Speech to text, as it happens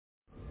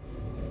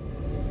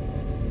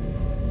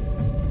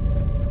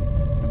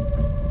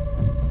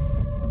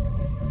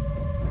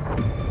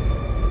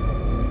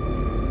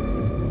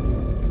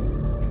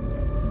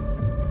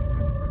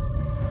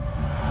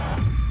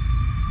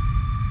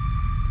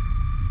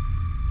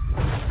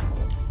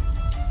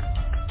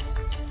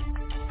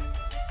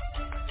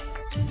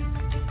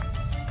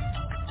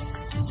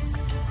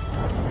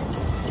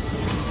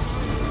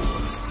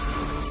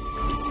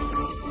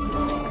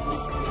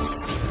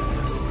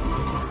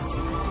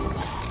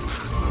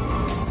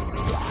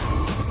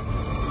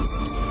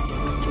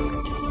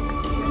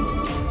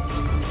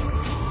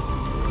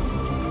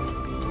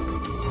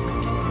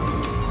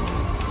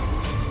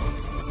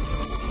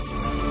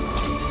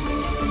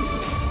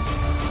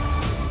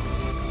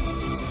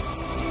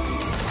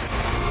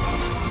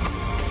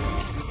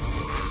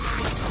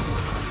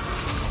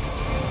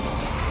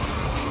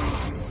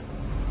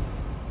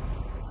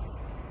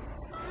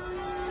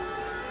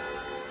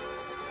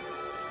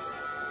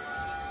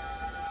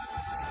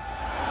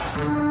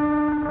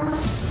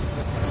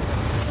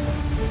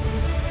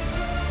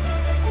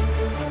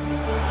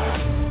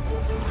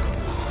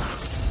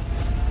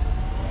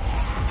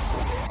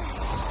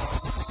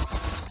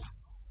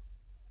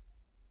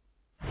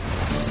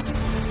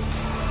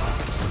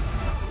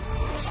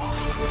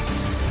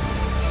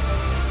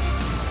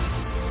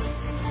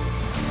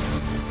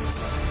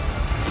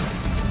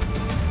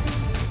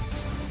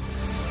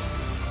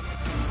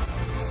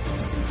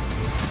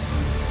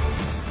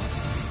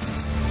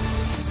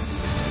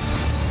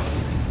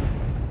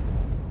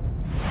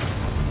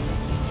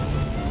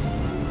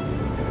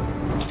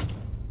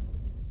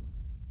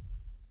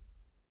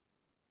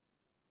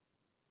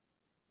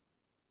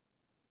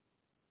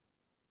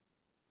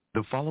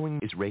The following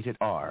is rated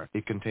R.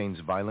 It contains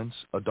violence,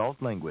 adult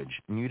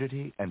language,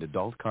 nudity, and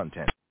adult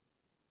content.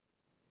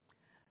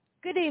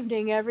 Good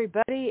evening,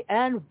 everybody,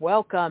 and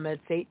welcome.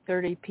 It's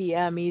 8:30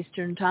 p.m.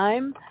 Eastern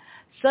Time,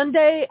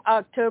 Sunday,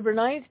 October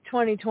 9th,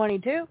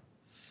 2022.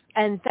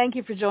 And thank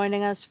you for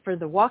joining us for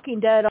the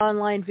Walking Dead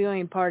online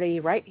viewing party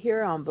right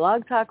here on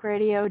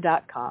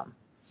blogtalkradio.com.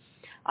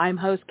 I'm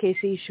host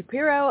Casey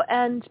Shapiro,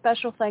 and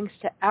special thanks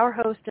to our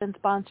host and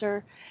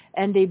sponsor,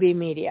 NDB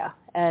Media.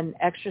 And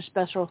extra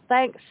special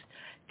thanks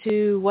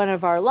to one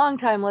of our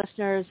longtime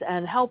listeners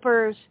and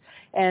helpers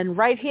and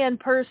right-hand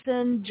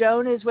person.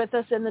 Joan is with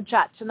us in the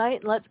chat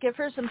tonight, and let's give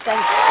her some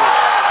thanks.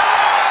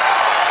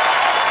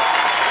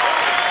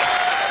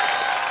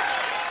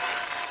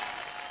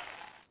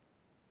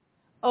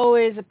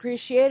 Always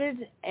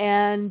appreciated.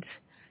 And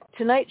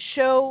tonight's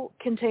show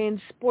contains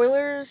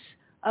spoilers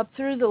up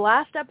through the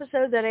last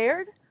episode that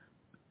aired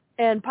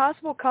and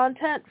possible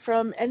content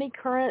from any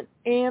current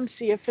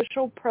AMC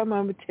official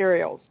promo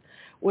materials,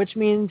 which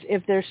means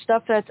if there's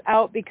stuff that's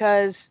out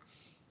because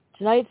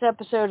tonight's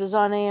episode is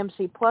on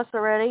AMC Plus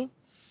already,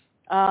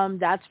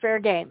 that's fair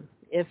game.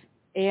 If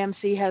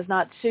AMC has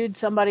not sued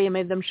somebody and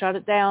made them shut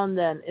it down,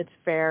 then it's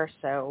fair.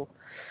 So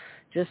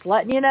just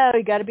letting you know,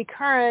 you got to be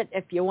current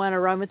if you want to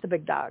run with the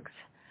big dogs.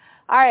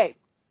 All right.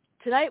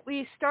 Tonight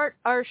we start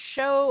our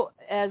show,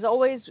 as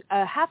always,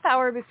 a half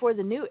hour before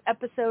the new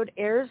episode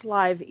airs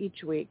live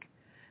each week,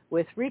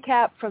 with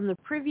recap from the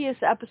previous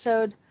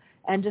episode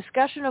and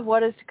discussion of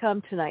what is to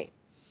come tonight.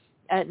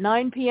 At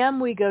 9 p.m.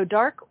 we go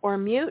dark or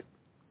mute.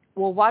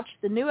 We'll watch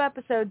the new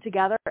episode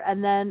together,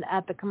 and then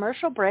at the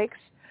commercial breaks,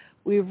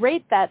 we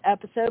rate that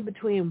episode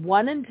between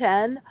 1 and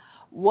 10,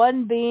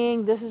 1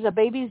 being, this is a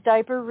baby's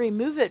diaper,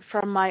 remove it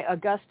from my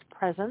august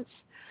presence,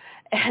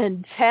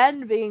 and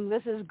 10 being,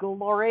 this is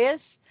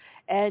glorious,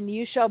 and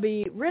you shall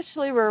be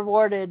richly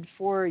rewarded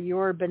for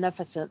your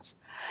beneficence.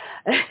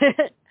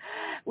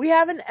 We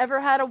haven't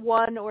ever had a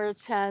 1 or a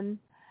 10,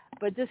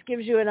 but this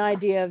gives you an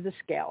idea of the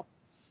scale.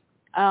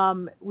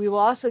 We will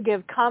also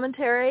give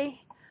commentary,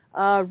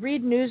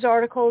 read news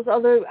articles,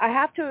 although I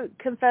have to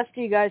confess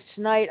to you guys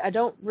tonight, I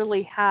don't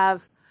really have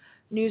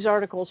news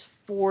articles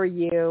for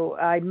you.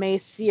 I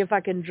may see if I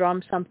can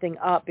drum something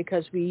up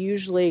because we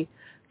usually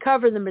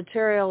cover the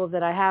material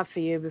that I have for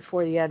you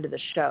before the end of the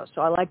show.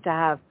 So I like to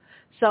have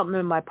something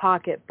in my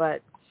pocket.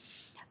 But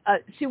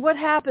see, what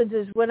happens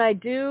is when I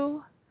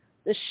do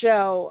the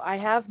show, I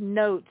have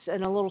notes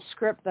and a little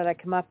script that I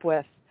come up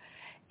with.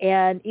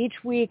 And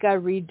each week I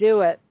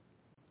redo it.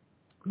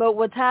 But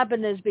what's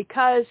happened is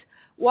because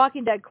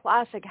Walking Dead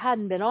Classic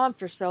hadn't been on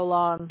for so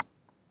long,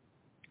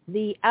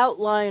 the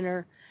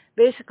outliner,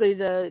 basically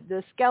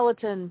the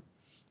skeleton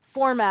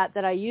format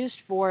that I used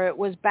for it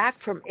was back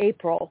from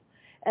April.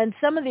 And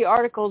some of the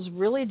articles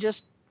really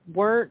just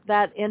weren't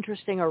that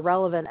interesting or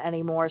relevant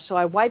anymore. So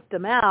I wiped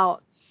them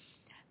out.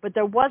 But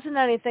there wasn't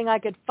anything I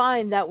could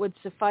find that would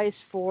suffice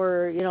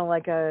for,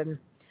 like I'm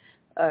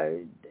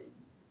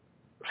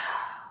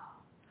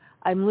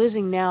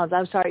losing nouns.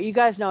 I'm sorry. You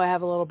guys know I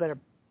have a little bit of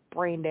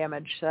brain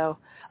damage. So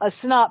a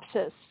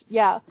synopsis.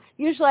 Yeah.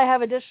 Usually I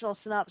have additional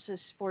synopsis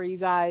for you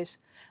guys.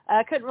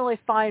 I couldn't really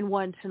find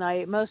one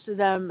tonight. Most of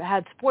them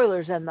had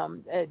spoilers in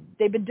them.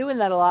 They've been doing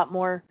that a lot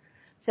more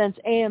since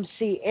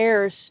AMC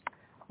airs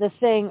the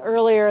thing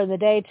earlier in the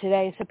day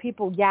today. So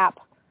people yap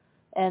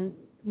and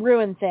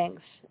ruin things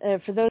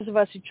for those of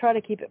us who try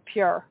to keep it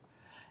pure.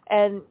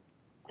 And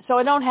so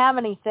I don't have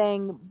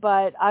anything,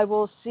 but I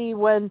will see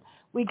when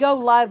we go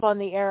live on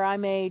the air. I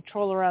may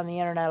troll around the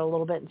internet a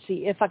little bit and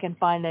see if I can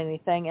find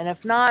anything. And if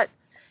not,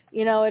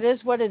 it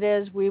is what it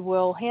is. We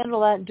will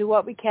handle that and do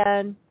what we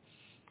can.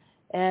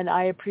 And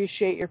I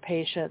appreciate your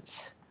patience.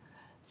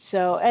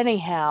 So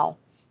anyhow,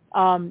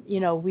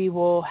 we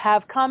will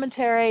have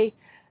commentary,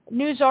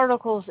 news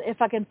articles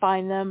if I can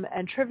find them,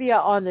 and trivia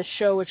on the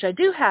show, which I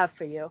do have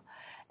for you,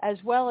 as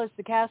well as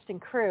the cast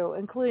and crew,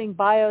 including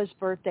bios,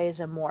 birthdays,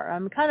 and more.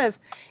 I'm kind of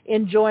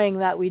enjoying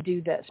that we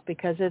do this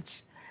because it's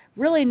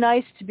really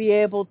nice to be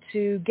able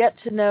to get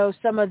to know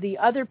some of the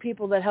other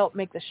people that help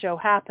make the show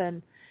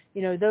happen,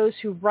 those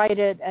who write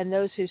it and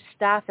those who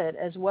staff it,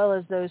 as well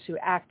as those who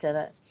act in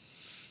it.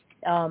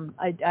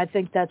 I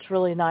think that's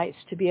really nice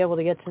to be able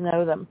to get to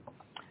know them.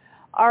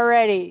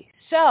 Alrighty,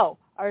 so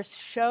our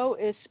show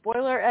is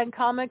spoiler and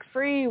comic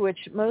free,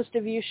 which most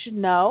of you should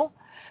know.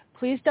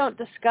 Please don't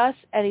discuss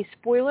any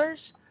spoilers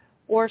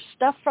or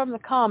stuff from the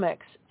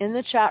comics in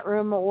the chat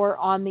room or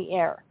on the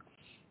air.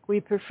 We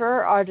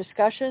prefer our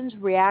discussions,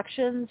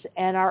 reactions,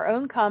 and our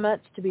own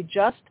comments to be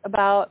just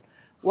about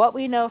what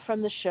we know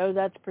from the show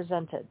that's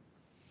presented.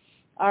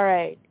 All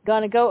right,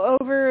 going to go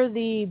over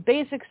the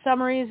basic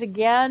summaries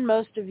again.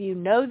 Most of you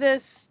know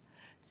this,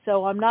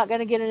 so I'm not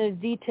going to get into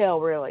detail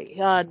really.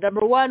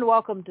 Number 1,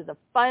 welcome to the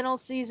final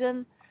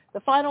season, the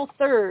final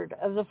third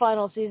of the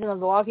final season of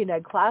The Walking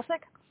Dead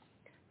Classic.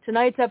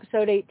 Tonight's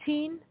episode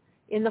 18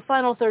 in the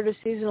final third of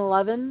season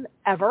 11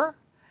 ever,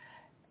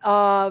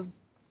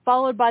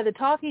 followed by The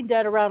Talking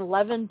Dead around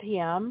 11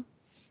 p.m.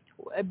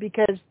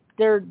 because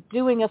they're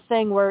doing a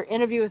thing where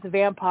Interview with the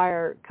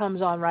Vampire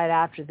comes on right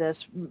after this,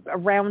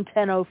 around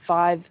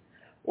 10:05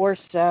 or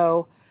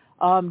so.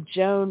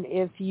 Joan,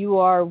 if you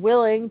are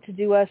willing to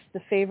do us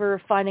the favor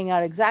of finding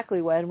out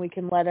exactly when, we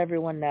can let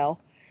everyone know.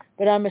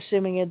 But I'm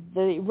assuming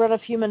they run a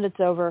few minutes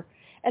over.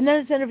 And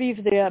then it's Interview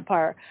with the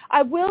Vampire.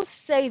 I will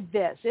say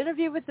this.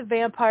 Interview with the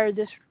Vampire,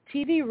 this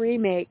TV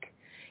remake,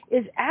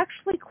 is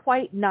actually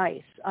quite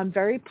nice. I'm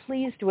very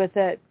pleased with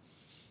it.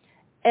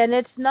 And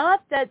it's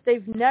not that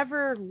they've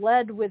never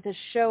led with a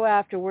show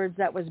afterwards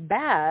that was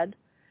bad.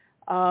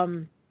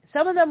 Some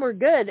of them were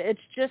good. It's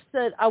just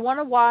that I want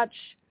to watch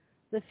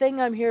the thing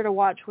I'm here to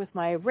watch with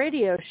my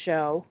radio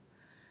show,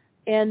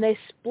 and they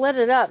split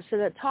it up so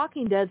that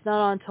Talking Dead's not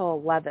on until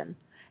 11.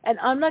 And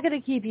I'm not going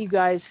to keep you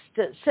guys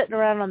sitting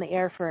around on the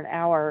air for an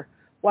hour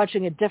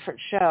watching a different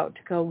show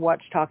to go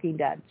watch Talking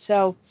Dead.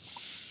 So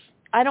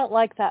I don't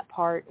like that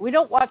part. We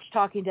don't watch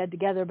Talking Dead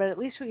together, but at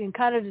least we can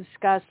kind of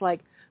discuss,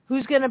 like,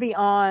 who's going to be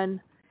on,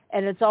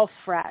 and it's all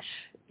fresh.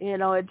 You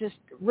know, it just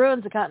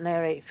ruins the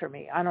continuity for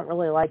me. I don't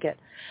really like it.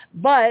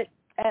 But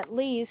at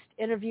least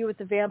Interview with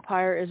the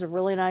Vampire is a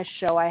really nice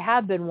show. I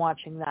have been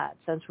watching that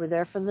since we're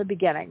there from the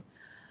beginning.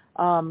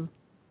 And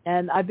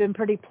I've been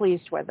pretty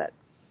pleased with it.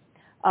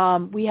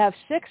 We have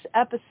 6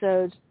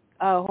 episodes.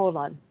 Oh, hold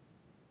on.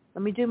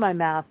 Let me do my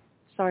math.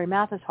 Sorry,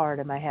 math is hard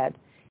in my head.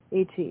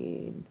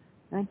 18,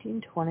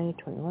 19, 20,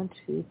 21,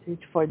 2, 3,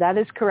 4. That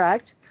is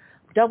correct.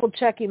 Double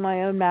checking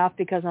my own math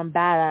because I'm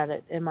bad at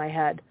it in my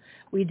head.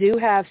 We do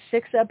have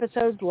 6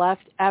 episodes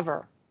left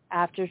ever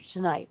after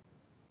tonight.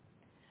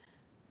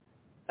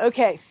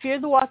 Okay,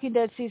 Fear the Walking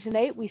Dead Season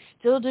 8, we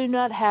still do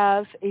not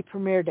have a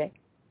premiere date.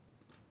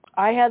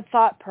 I had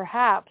thought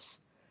perhaps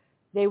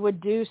they would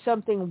do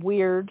something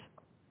weird.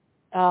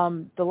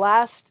 The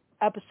last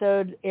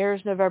episode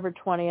airs November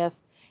 20th,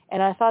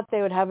 and I thought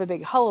they would have a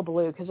big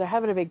hullabaloo because they're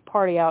having a big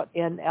party out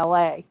in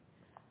L.A.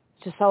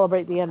 to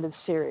celebrate the end of the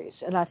series.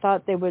 And I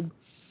thought they would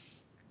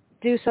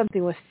do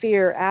something with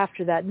Fear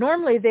after that.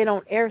 Normally they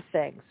don't air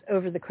things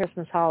over the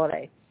Christmas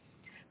holiday,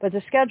 but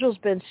the schedule's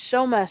been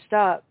so messed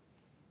up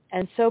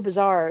and so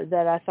bizarre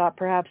that I thought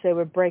perhaps they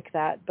would break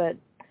that, but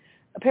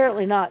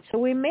apparently not. So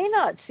we may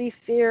not see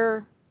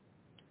Fear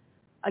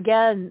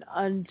again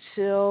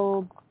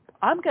until,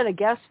 I'm going to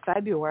guess,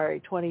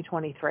 February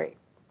 2023.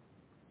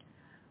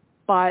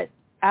 But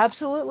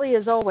absolutely,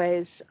 as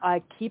always,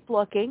 I keep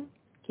looking,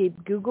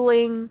 keep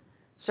Googling,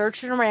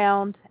 searching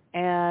around,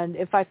 and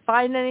if I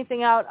find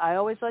anything out, I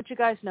always let you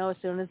guys know as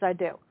soon as I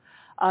do.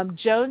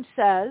 Joan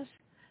says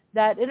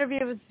that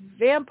Interview with the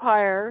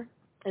Vampire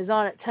is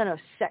on at 10:06,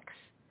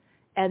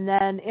 and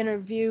then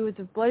Interview with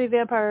the Bloody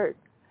Vampire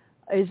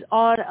is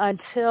on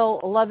until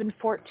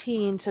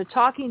 11:14, so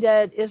Talking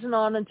Dead isn't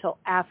on until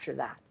after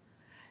that.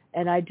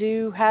 And I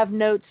do have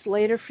notes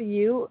later for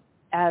you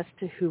as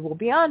to who will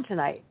be on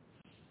tonight.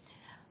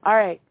 All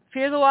right,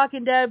 Fear the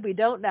Walking Dead, we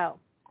don't know.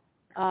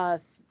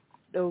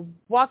 The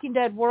Walking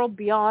Dead World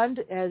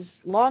Beyond is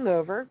long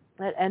over.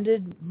 It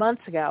ended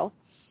months ago.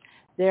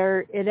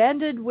 It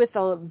ended with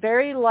a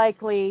very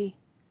likely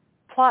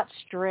plot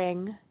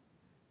string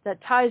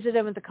that ties it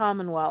in with the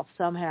Commonwealth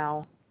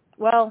somehow.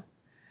 Well,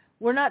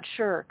 we're not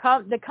sure.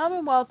 The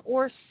Commonwealth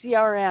or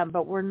CRM,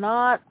 but we're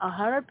not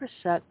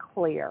 100%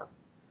 clear.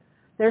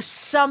 There's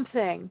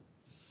something.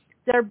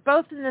 They're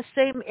both in the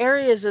same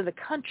areas of the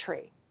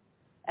country,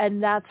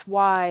 and that's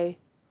why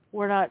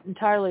we're not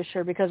entirely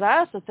sure, because I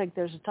also think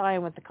there's a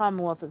tie-in with the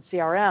Commonwealth and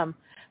CRM,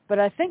 but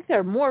I think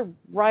they're more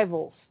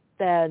rivals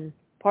than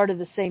part of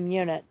the same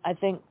unit. I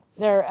think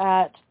they're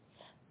at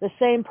the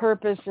same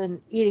purpose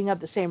and eating up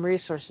the same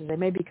resources. They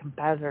may be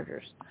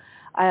competitors.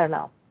 I don't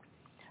know.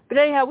 But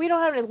anyhow, we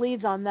don't have any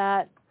leads on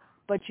that,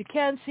 but you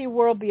can see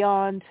World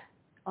Beyond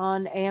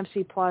on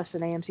AMC Plus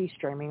and AMC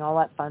Streaming, all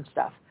that fun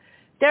stuff.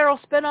 Daryl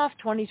spinoff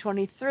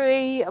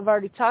 2023. I've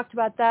already talked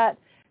about that.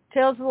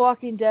 Tales of the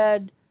Walking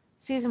Dead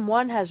Season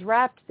 1 has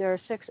wrapped. There are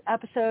 6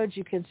 episodes.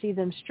 You can see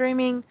them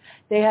streaming.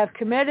 They have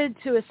committed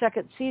to a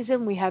second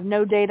season. We have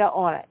no data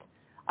on it.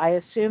 I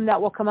assume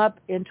that will come up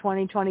in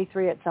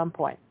 2023 at some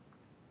point.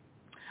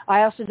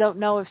 I also don't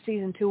know if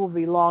Season 2 will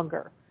be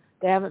longer.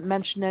 They haven't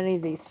mentioned any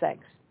of these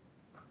things.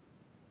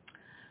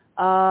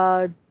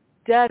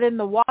 Dead in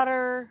the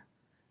Water,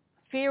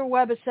 Fear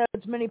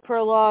webisodes, mini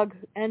prologue,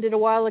 ended a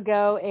while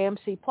ago,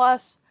 AMC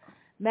Plus.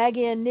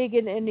 Maggie and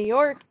Negan in New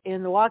York,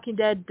 in The Walking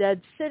Dead,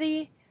 Dead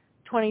City,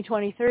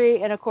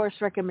 2023, and of course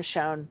Rick and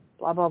Michonne,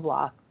 blah, blah,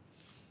 blah.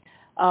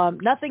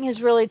 Nothing has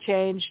really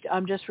changed.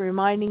 I'm just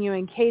reminding you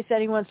in case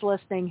anyone's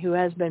listening who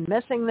has been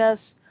missing this,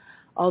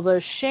 although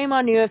shame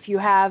on you if you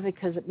have,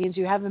 because it means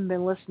you haven't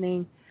been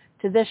listening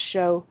to this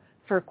show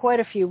for quite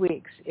a few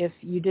weeks if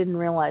you didn't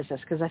realize this,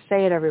 because I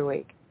say it every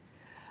week.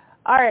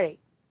 All right.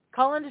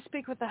 Call in to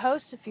speak with the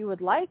host if you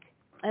would like,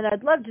 and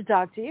I'd love to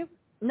talk to you.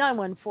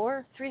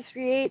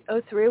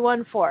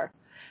 914-338-0314.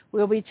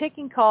 We'll be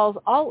taking calls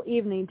all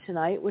evening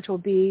tonight, which will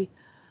be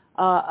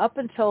up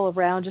until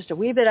around just a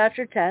wee bit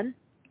after 10.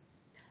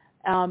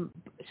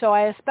 So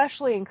I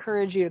especially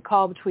encourage you to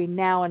call between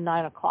now and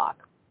 9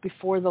 o'clock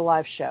before the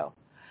live show.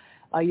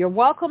 You're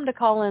welcome to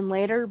call in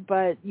later,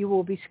 but you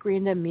will be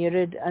screened and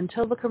muted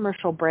until the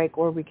commercial break,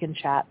 or we can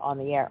chat on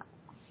the air.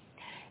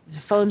 If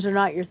the phones are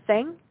not your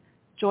thing,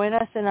 join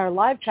us in our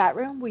live chat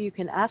room where you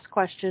can ask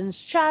questions,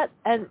 chat,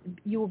 and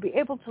you will be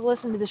able to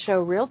listen to the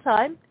show real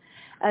time,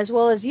 as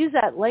well as use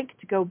that link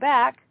to go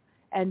back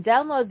and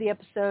download the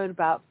episode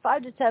about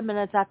 5 to 10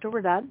 minutes after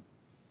we're done.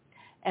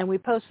 And we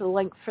post a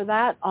link for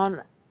that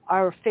on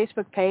our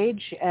Facebook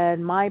page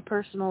and my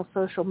personal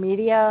social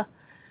media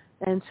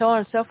and so on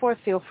and so forth.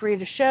 Feel free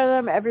to share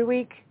them every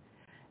week.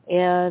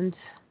 And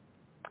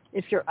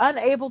if you're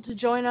unable to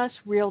join us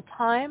real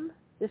time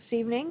this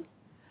evening,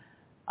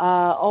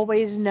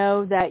 always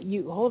know that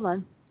hold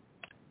on,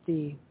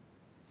 the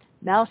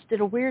mouse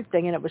did a weird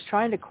thing and it was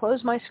trying to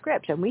close my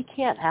script, and we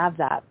can't have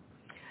that.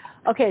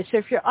 Okay, so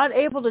if you're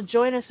unable to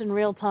join us in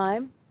real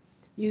time,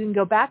 you can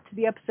go back to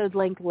the episode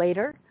link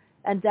later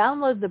and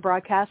download the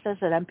broadcast as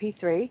an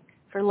MP3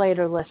 for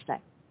later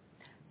listening.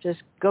 Just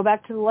go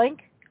back to the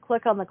link,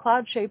 click on the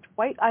cloud-shaped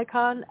white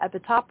icon at the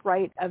top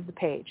right of the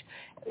page.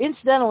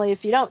 Incidentally, if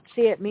you don't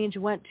see it, it means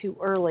you went too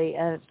early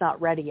and it's not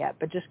ready yet,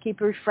 but just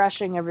keep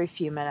refreshing every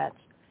few minutes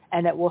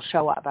and it will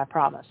show up, I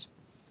promise.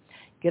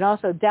 You can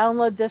also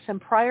download this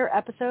and prior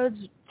episodes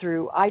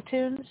through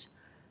iTunes,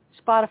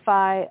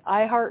 Spotify,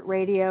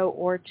 iHeartRadio,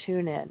 or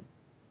TuneIn.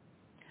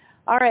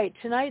 All right,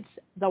 tonight's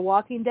The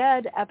Walking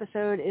Dead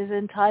episode is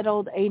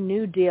entitled A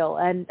New Deal,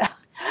 and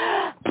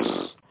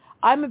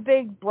I'm a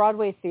big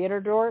Broadway theater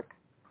dork,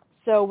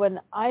 so when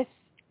I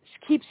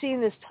keep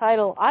seeing this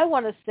title, I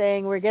want to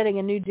sing We're Getting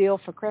a New Deal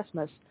for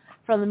Christmas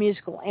from the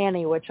musical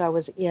Annie, which I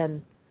was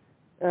in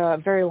a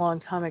very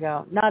long time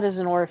ago. Not as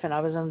an orphan,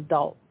 I was an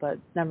adult, but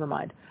never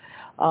mind.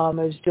 I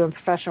was doing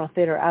professional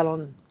theater out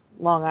on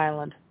Long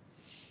Island.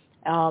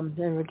 And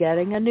we're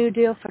getting a new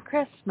deal for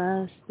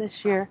Christmas this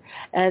year.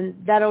 And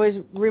that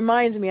always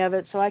reminds me of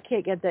it, so I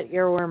can't get that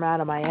earworm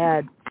out of my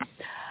head.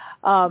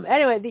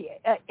 Anyway, the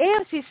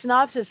AMC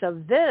synopsis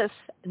of this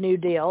new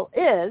deal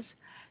is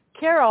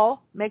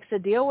Carol makes a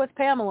deal with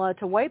Pamela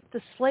to wipe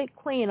the slate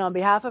clean on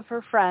behalf of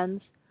her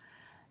friends.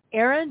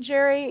 Aaron,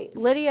 Jerry,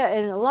 Lydia,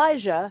 and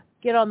Elijah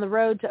get on the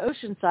road to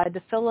Oceanside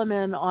to fill them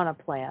in on a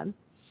plan.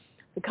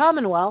 The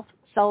Commonwealth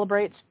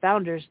celebrates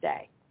Founders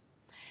Day.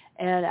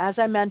 And as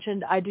I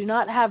mentioned, I do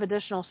not have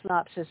additional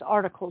synopsis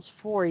articles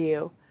for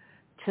you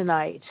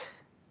tonight,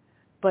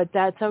 but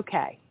that's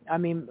okay. I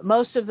mean,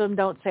 most of them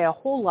don't say a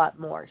whole lot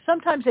more.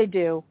 Sometimes they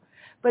do,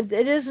 but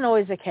it isn't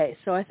always the case,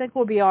 so I think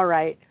we'll be all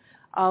right.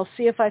 I'll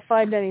see if I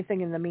find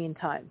anything in the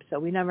meantime, so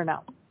we never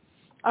know.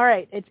 All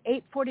right, it's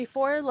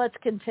 8:44. Let's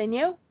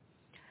continue.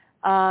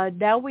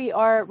 Now we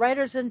are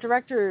writers and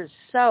directors.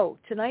 So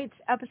tonight's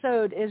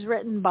episode is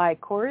written by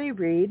Corey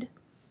Reed.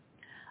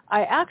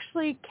 I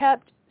actually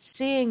kept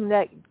seeing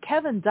that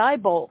Kevin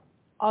Diebolt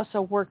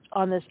also worked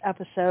on this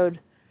episode,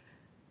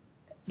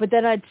 but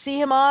then I'd see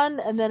him on,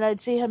 and then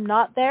I'd see him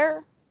not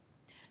there.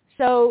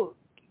 So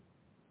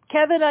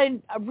Kevin,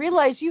 I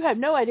realize you have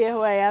no idea who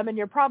I am, and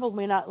you're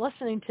probably not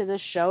listening to this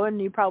show, and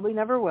you probably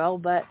never will,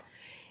 but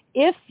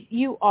if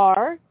you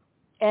are,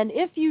 and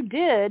if you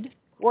did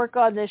work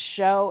on this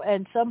show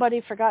and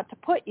somebody forgot to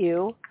put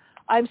you,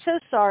 I'm so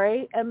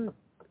sorry, and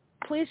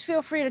please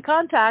feel free to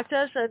contact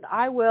us, and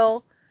I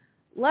will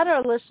let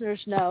our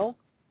listeners know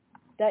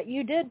that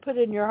you did put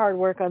in your hard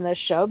work on this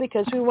show,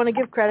 because we want to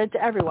give credit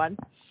to everyone.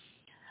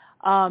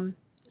 So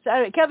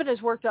Kevin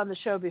has worked on the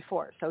show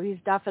before, so he's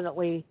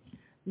definitely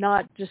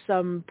not just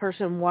some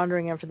person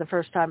wandering in for the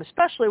first time,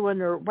 especially when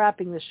they're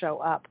wrapping the show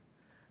up,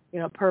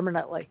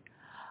 permanently.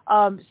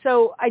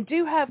 So I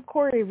do have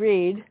Corey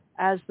Reed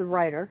as the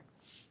writer.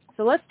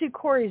 So let's do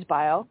Corey's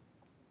bio.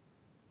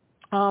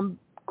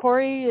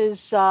 Corey is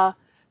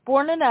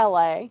born in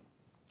L.A.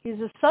 He's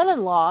the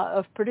son-in-law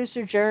of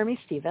producer Jeremy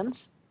Stevens.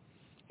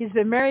 He's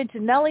been married to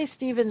Nellie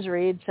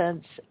Stevens-Reed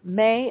since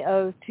May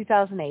of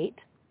 2008.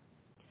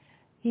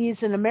 He's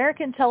an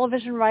American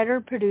television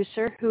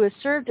writer-producer who has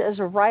served as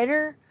a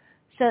writer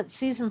since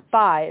season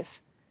 5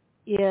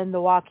 in The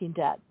Walking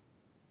Dead.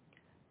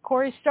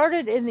 Corey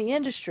started in the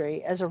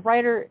industry as a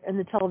writer in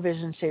the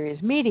television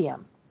series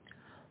Medium.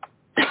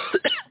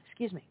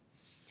 Excuse me.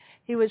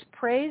 He was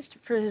praised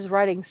for his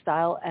writing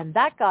style, and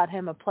that got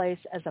him a place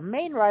as a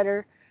main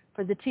writer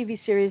for the TV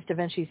series Da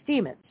Vinci's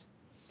Demons.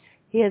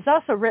 He has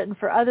also written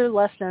for other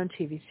less-known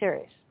TV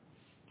series.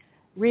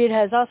 Reed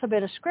has also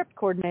been a script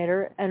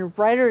coordinator and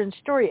writer and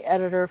story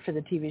editor for the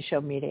TV show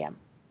Medium.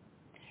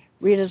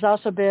 Reed has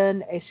also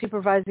been a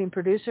supervising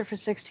producer for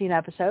 16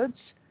 episodes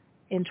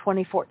in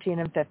 2014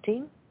 and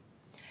 15,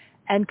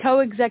 and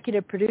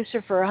co-executive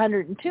producer for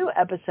 102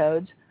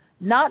 episodes,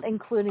 not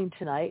including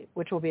tonight,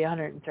 which will be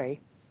 103,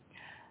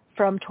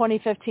 from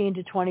 2015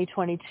 to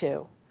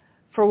 2022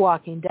 for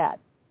Walking Dead.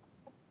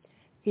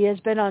 He has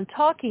been on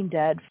Talking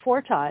Dead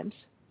 4 times,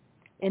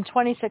 in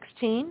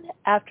 2016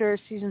 after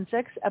Season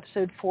 6,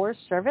 Episode 4,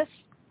 Service,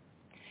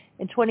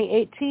 in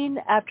 2018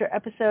 after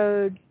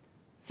Episode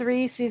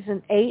 3,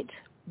 Season 8,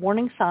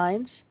 Warning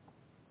Signs,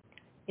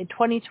 in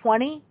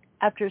 2020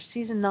 after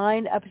Season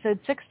 9, Episode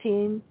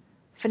 16,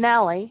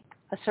 Finale,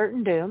 A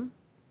Certain Doom,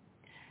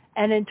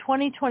 And in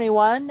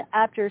 2021,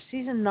 after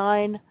season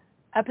 9,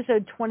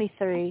 episode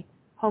 23,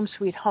 Home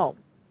Sweet Home,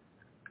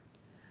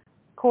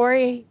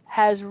 Corey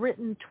has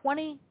written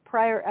 20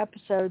 prior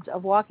episodes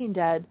of Walking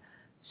Dead,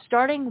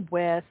 starting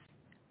with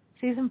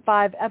season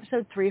 5,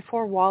 episode 3,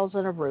 Four Walls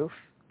and a Roof,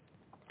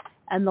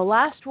 and the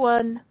last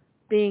one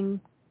being,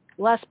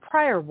 last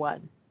prior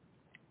one,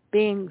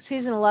 being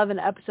season 11,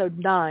 episode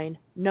 9,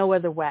 No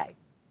Other Way.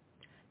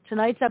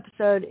 Tonight's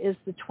episode is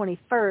the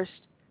 21st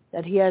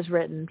that he has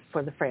written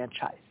for the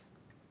franchise.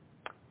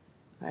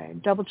 All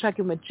right, double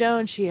checking with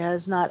Joan. She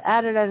has not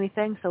added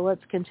anything, so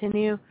let's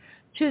continue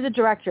to the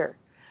director.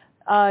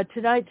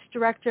 Tonight's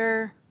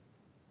director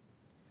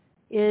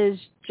is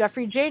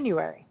Jeffrey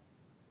January.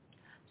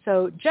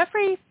 So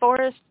Jeffrey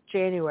Forrest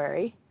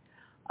January,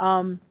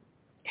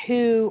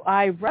 who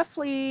I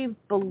roughly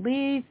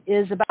believe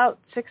is about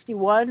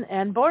 61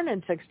 and born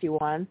in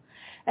 61.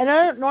 And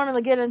I don't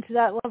normally get into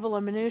that level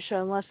of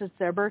minutia unless it's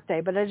their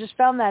birthday, but I just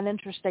found that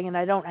interesting, and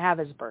I don't have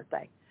his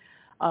birthday.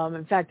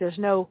 In fact, there's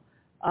no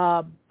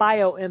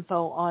bio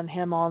info on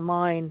him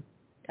online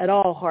at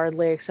all,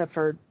 hardly, except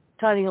for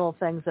tiny little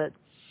things that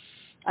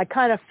I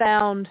kind of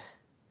found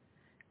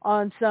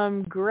on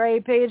some gray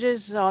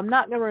pages. So I'm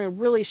not going to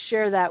really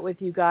share that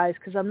with you guys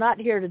because I'm not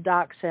here to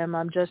dox him.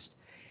 I'm just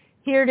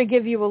here to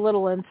give you a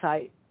little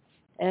insight.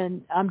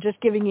 And I'm just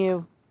giving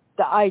you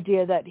the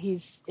idea that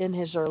he's in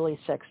his early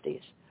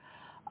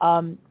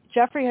 60s.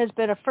 Jeffrey has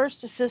been a first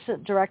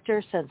assistant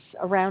director since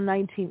around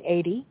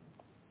 1980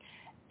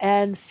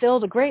 and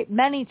filled a great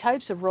many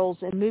types of roles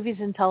in movies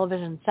and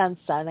television since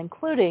then,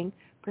 including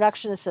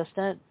production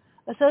assistant,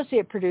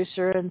 associate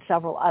producer, and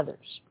several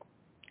others.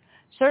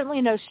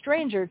 Certainly no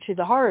stranger to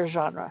the horror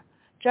genre.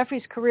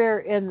 Jeffrey's career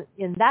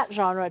in that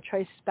genre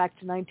traces back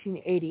to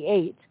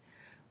 1988,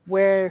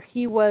 where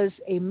he was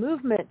a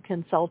movement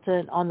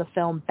consultant on the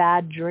film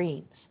Bad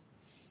Dreams.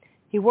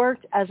 He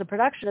worked as a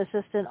production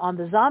assistant on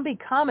the zombie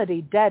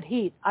comedy Dead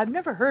Heat. I've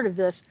never heard of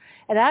this,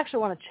 and I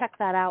actually want to check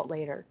that out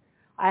later.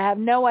 I have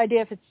no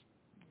idea if it's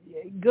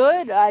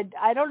good.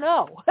 I don't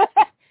know.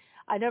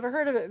 I never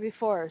heard of it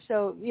before.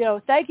 So,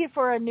 thank you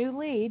for a new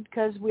lead,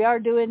 because we are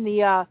doing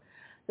the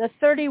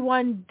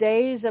 31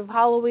 Days of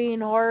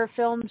Halloween Horror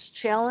Films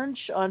Challenge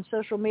on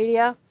social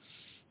media.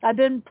 I've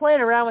been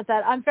playing around with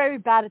that. I'm very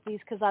bad at these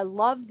because I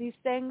love these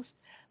things,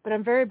 but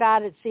I'm very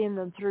bad at seeing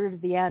them through to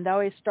the end. I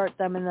always start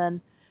them and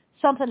then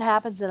something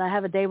happens and I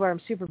have a day where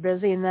I'm super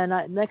busy, and then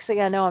next thing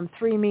I know I'm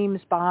 3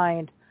 memes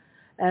behind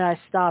and I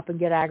stop and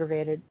get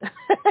aggravated.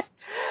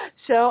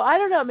 So I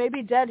don't know,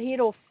 maybe Dead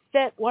Heat will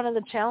fit one of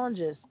the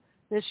challenges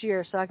this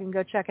year so I can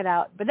go check it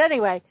out. But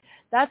anyway,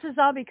 that's a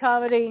zombie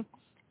comedy.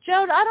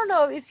 Joan, I don't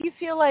know if you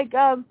feel like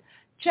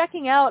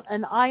checking out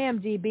an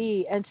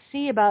IMDb and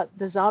see about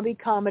the zombie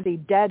comedy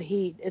Dead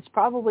Heat. It's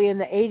probably in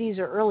the 80s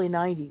or early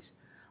 90s,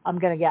 I'm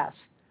going to guess.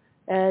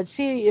 And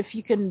see if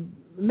you can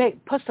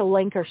post a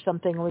link or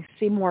something and we can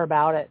see more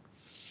about it.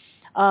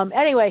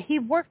 Anyway, he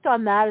worked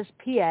on that as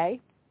PA.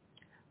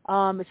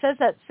 It says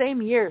that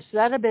same year, so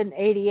that would have been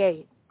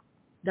 88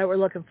 that we're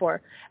looking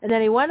for. And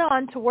then he went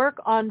on to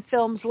work on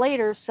films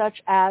later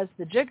such as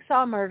The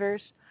Jigsaw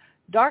Murders,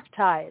 Dark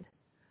Tide,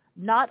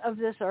 Not of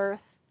This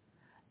Earth,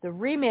 the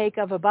remake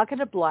of A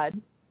Bucket of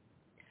Blood,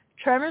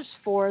 Tremors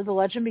 4, The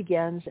Legend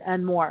Begins,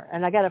 and more.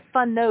 And I got a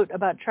fun note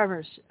about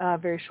Tremors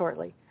very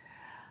shortly.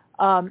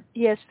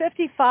 He has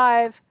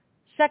 55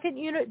 second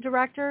unit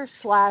director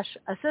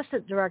 /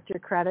 assistant director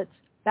credits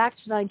back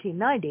to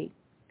 1990,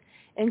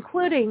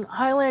 including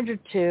Highlander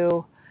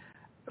 2,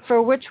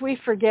 for which we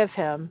forgive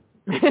him.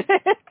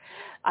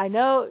 I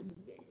know,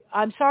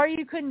 I'm sorry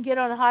you couldn't get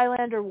on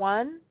Highlander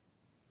 1.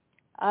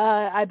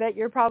 I bet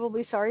you're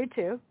probably sorry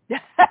too.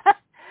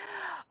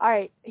 All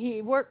right,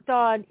 he worked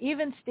on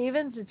Even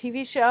Stevens, a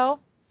TV show,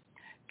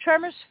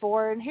 Tremors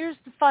 4, and here's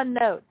the fun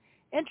note.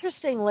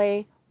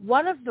 Interestingly,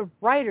 one of the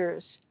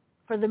writers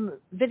for the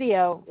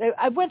video,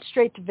 I went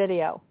straight to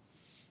video,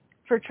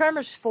 for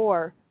Tremors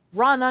 4,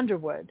 Ron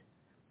Underwood,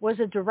 was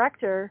a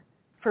director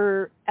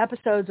for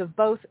episodes of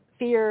both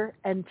Fear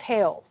and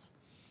Tales.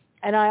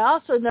 And I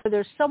also know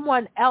there's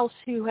someone else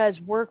who has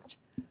worked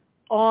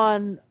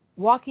on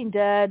Walking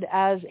Dead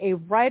as a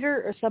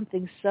writer or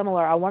something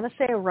similar. I want to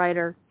say a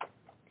writer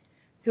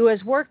who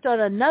has worked on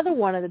another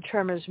one of the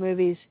Tremors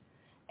movies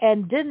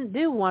and didn't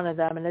do one of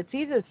them, and it's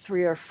either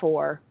 3 or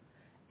 4.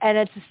 And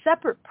it's a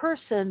separate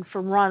person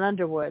from Ron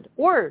Underwood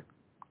or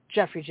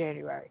Jeffrey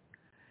January.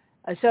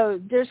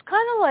 So there's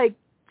kind of like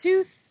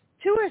two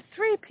or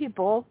three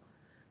people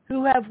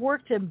who have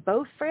worked in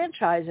both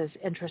franchises,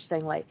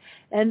 interestingly.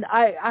 And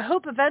I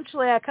hope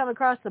eventually I come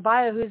across the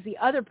bio who's the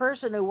other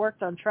person who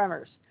worked on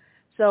Tremors,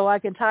 so I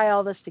can tie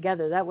all this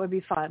together. That would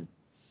be fun.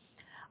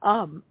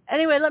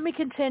 Anyway, let me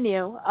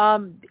continue.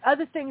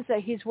 Other things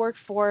that he's worked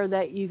for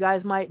that you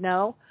guys might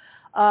know: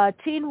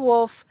 Teen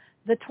Wolf,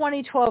 the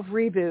 2012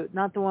 reboot,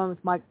 not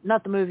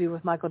the movie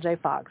with Michael J.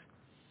 Fox.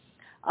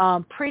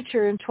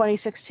 Preacher in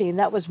 2016.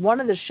 That was one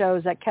of the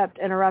shows that kept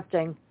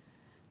interrupting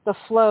the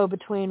flow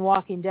between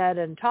Walking Dead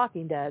and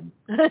Talking Dead.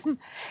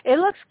 It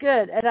looks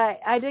good, and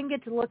I didn't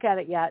get to look at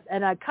it yet,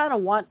 and I kind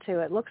of want to.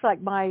 It looks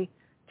like my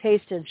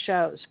taste in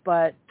shows,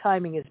 but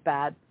timing is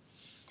bad.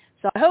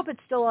 So I hope it's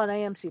still on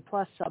AMC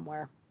Plus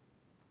somewhere.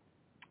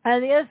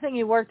 And the other thing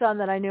he worked on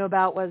that I knew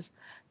about was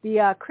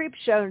the Creep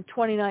Show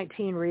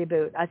 2019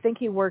 reboot. I think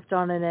he worked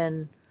on it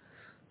in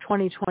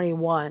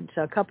 2021,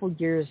 so a couple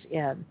years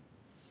in.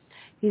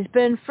 He's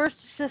been first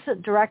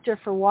assistant director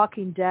for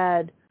Walking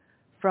Dead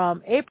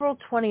from April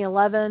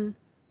 2011,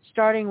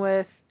 starting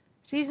with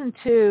Season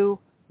 2,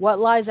 What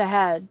Lies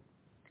Ahead,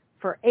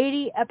 for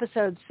 80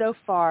 episodes so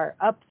far,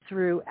 up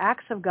through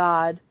Acts of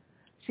God,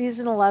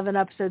 Season 11,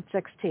 Episode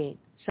 16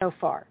 so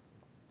far.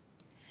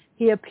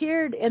 He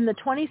appeared in the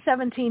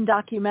 2017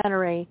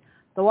 documentary,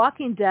 The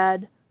Walking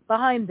Dead,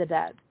 Behind the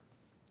Dead,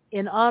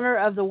 in honor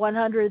of the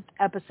 100th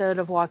episode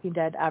of Walking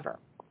Dead ever.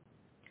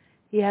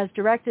 He has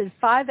directed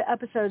 5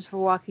 episodes for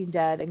Walking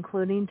Dead,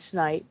 including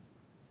tonight,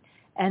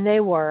 and they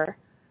were,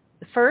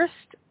 the first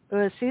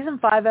was Season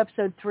 5,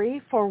 Episode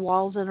 3, 4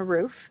 Walls and a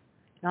Roof,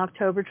 in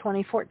October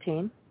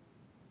 2014.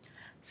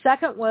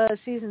 Second was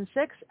Season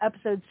 6,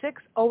 Episode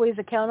 6, Always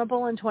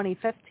Accountable, in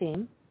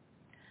 2015.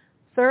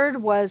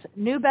 Third was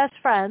New Best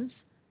Friends,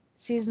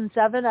 Season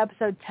 7,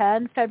 Episode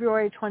 10,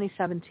 February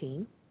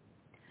 2017.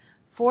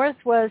 Fourth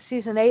was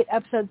Season 8,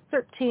 Episode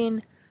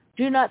 13,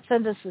 Do Not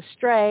Send Us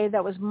Astray.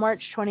 That was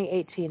March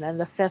 2018, and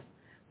the fifth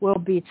will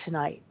be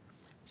tonight.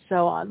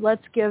 So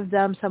let's give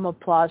them some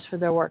applause for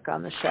their work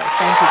on the show.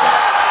 Thank you,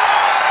 guys.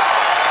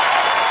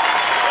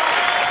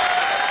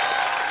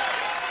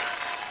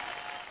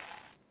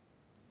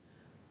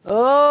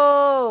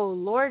 Oh,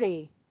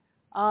 Lordy.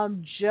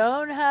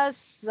 Joan has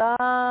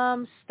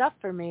some stuff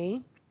for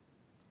me.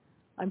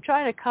 I'm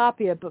trying to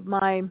copy it, but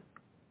my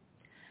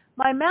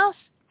mouse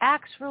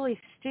acts really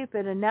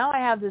stupid, and now I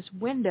have this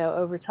window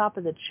over top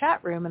of the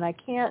chat room, and I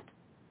can't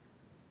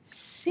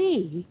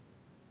see.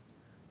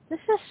 This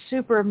is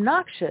super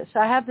obnoxious.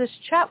 I have this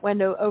chat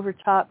window over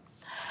top.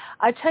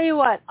 I tell you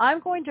what,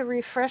 I'm going to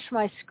refresh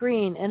my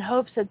screen in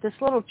hopes that this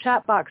little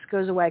chat box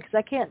goes away, because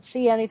I can't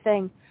see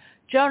anything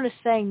Joan is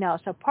saying now.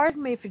 So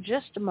pardon me for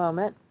just a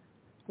moment.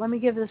 Let me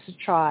give this a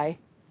try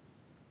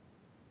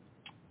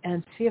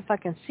and see if I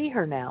can see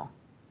her now.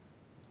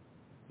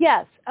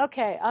 Yes,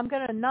 okay, I'm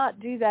going to not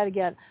do that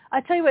again.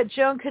 I tell you what,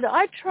 Joan, could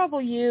I trouble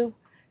you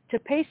to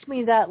paste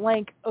me that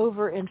link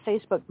over in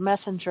Facebook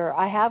Messenger?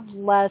 I have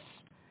less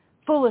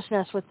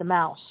foolishness with the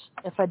mouse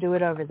if I do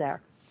it over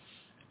there.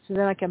 So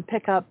then I can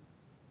pick up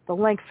the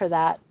link for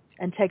that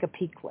and take a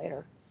peek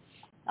later.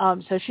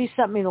 So she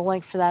sent me the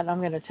link for that, and I'm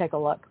going to take a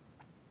look.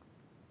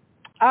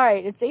 All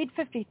right, it's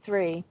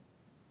 8:53,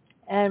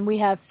 and we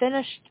have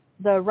finished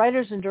the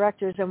writers and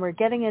directors, and we're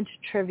getting into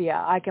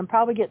trivia. I can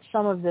probably get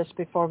some of this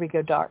before we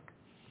go dark.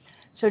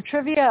 So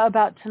trivia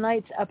about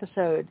tonight's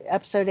episode,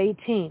 episode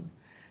 18.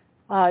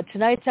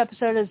 Tonight's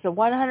episode is the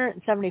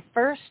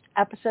 171st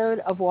episode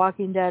of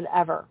Walking Dead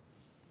ever.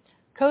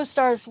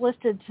 Co-stars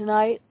listed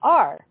tonight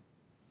are,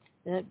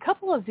 and a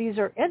couple of these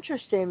are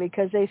interesting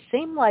because they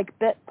seem like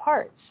bit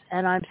parts,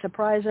 and I'm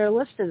surprised they're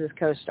listed as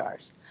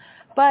co-stars.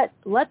 But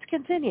let's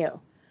continue.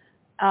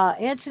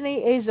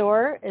 Anthony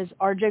Azor is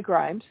R.J.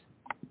 Grimes.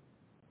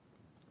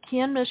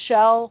 Kian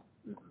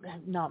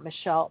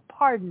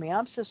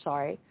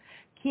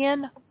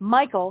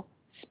Michael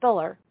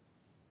Spiller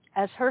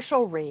as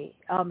Herschel Rhee.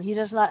 He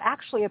does not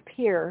actually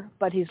appear,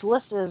 but he's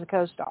listed as a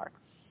co-star.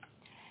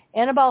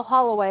 Annabelle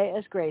Holloway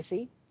as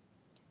Gracie.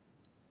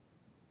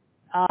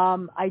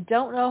 I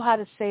don't know how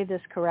to say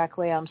this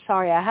correctly. I'm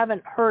sorry. I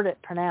haven't heard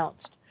it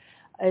pronounced.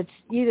 It's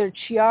either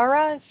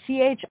Chiara,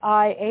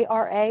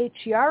 C-H-I-A-R-A,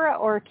 Chiara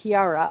or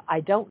Chiara. I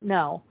don't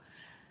know.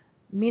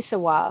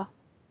 Misawa.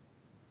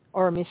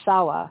 Or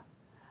Misawa.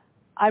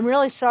 I'm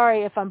really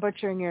sorry if I'm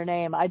butchering your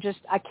name. I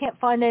can't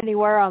find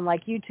anywhere on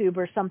like YouTube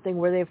or something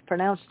where they've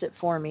pronounced it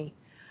for me.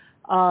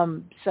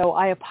 So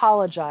I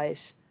apologize,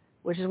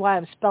 which is why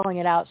I'm spelling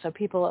it out so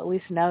people at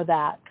least know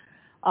that.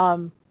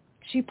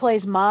 She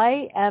plays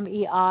Mai,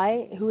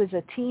 M-E-I, who is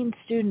a teen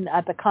student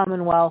at the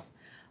Commonwealth.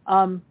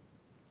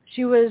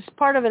 She was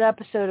part of an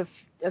episode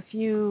a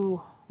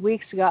few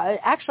weeks ago.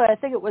 Actually, I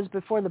think it was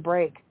before the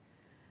break,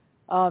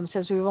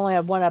 since we've only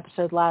had one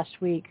episode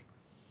last week.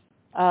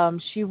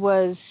 She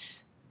was,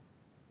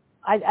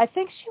 I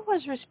think she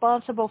was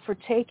responsible for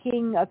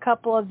taking a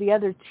couple of the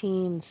other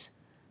teens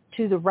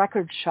to the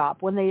record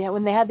shop when they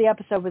had the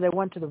episode where they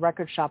went to the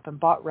record shop and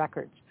bought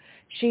records.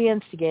 She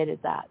instigated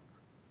that.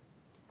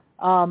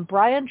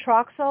 Brian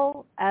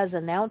Troxell as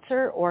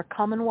announcer or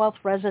Commonwealth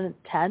Resident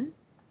 10.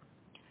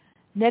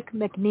 Nick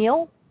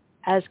McNeil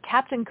as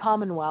Captain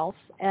Commonwealth.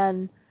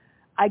 And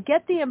I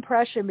get the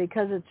impression,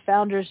 because it's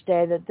Founders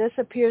Day, that this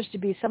appears to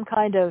be some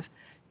kind of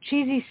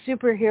cheesy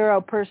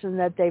superhero person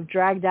that they've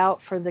dragged out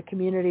for the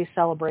community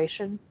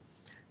celebration.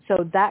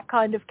 So that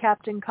kind of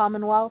Captain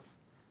Commonwealth.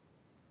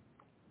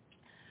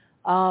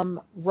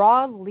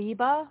 Ra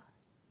Liba,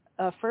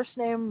 first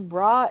name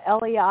Ra,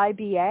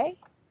 L-E-I-B-A,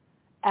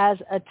 as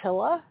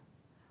Attila.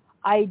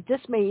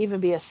 This may even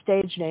be a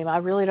stage name. I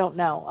really don't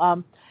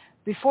know.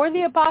 Before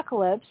the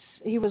apocalypse,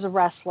 he was a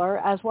wrestler,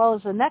 as well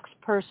as the next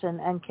person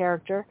and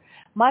character,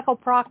 Michael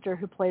Proctor,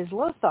 who plays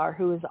Lothar,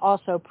 who is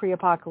also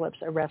pre-apocalypse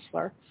a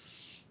wrestler.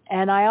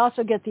 And I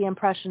also get the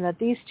impression that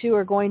these two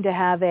are going to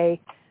have a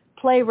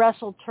play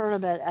wrestle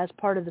tournament as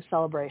part of the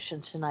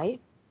celebration tonight.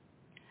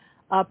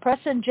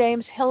 Preston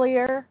James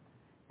Hillier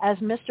as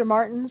Mr.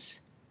 Martins,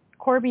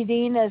 Corby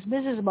Dean as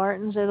Mrs.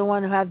 Martins. They're the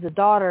one who have the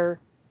daughter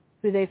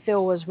who they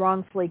feel was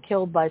wrongfully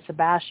killed by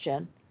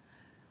Sebastian.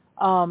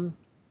 And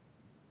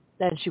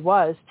she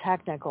was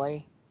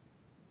technically,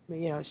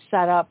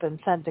 set up and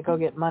sent to go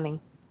get money.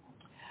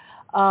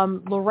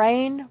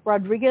 Lorraine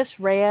Rodriguez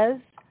Reyes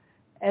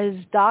as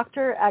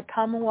doctor at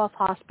Commonwealth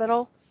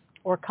Hospital,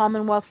 or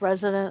Commonwealth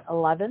Resident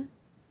 11.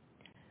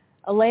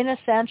 Elena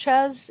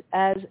Sanchez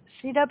as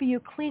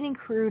CW Cleaning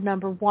Crew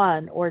Number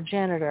 1, or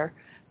janitor,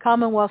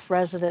 Commonwealth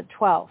Resident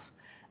 12.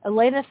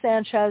 Elena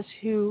Sanchez,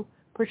 who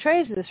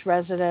portrays this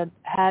resident,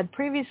 had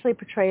previously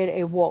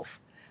portrayed a wolf,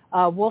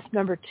 Wolf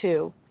Number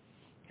 2,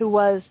 who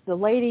was the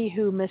lady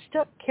who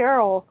mistook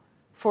Carol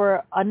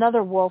for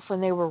another wolf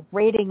when they were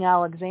raiding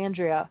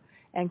Alexandria,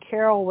 and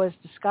Carol was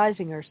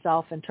disguising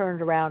herself and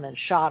turned around and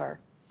shot her.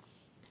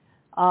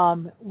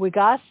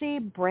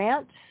 Wigasi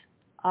Brandt,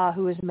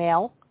 who is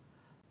male,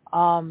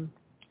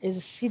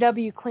 is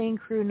CW Clean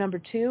Crew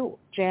Number 2,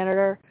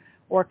 janitor,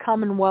 or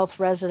Commonwealth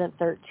Resident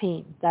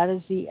 13. That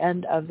is the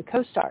end of the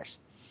co-stars.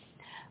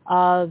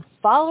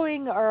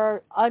 Following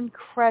are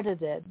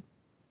uncredited,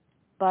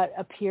 but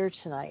appear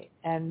tonight.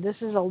 And this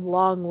is a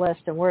long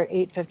list, and we're at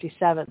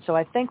 8:57. So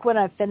I think when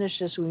I finish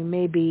this, we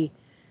may be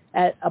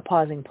at a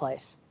pausing place.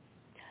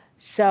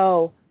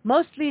 So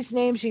most of these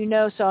names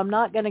so I'm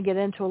not going to get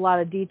into a lot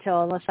of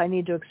detail unless I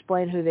need to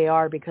explain who they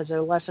are because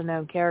they're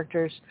lesser-known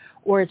characters,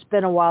 or it's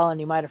been a while and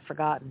you might have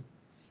forgotten.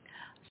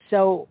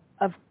 So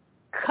a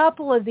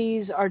couple of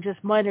these are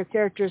just minor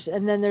characters,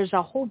 and then there's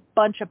a whole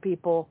bunch of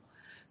people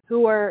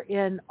who are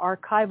in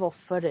archival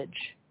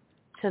footage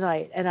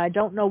tonight, and I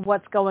don't know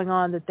what's going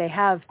on that they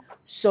have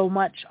so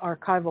much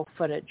archival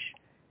footage,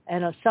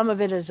 and some of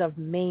it is of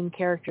main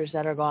characters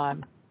that are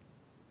gone.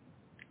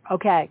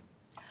 Okay.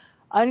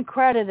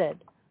 Uncredited.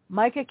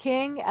 Micah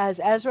King as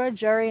Ezra,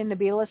 Jerry and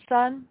Nabila's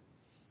son.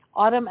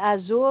 Autumn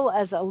Azul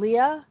as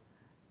Aaliyah,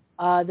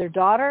 their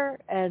daughter.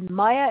 And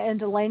Maya and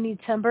Delaney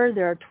Timber,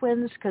 they're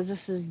twins because this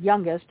is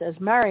youngest, as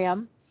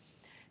Mariam,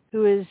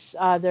 who is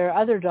their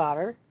other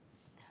daughter.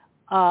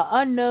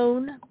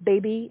 Unknown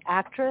baby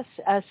actress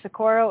as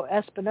Socorro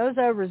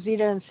Espinoza,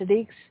 Rosita and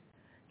Sadiq's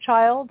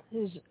child,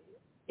 who's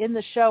in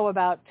the show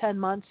about 10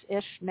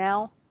 months-ish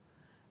now,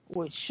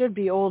 which should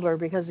be older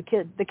because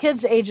the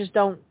kids' ages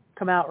don't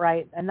come out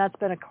right, and that's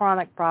been a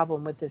chronic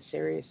problem with this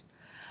series.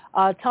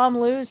 Tom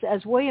Lewis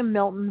as William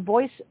Milton,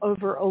 voice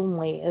over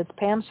only. It's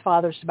Pam's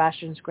father,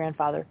 Sebastian's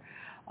grandfather.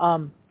 I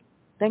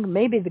think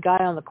maybe the guy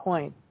on the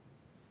coin.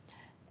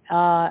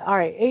 All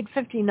right,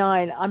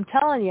 8:59. I'm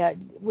telling you,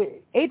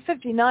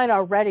 8:59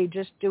 already,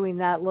 just doing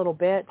that little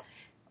bit.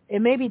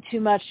 It may be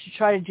too much to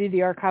try to do the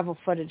archival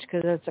footage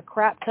because it's a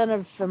crap ton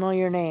of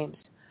familiar names.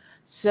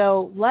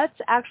 So let's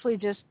actually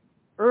just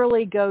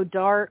early go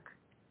dark,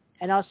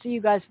 and I'll see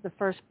you guys at the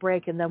first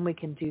break, and then we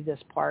can do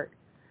this part.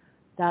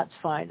 That's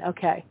fine.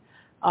 Okay.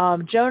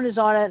 Joan is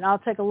on it, and I'll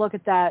take a look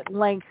at that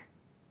link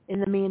in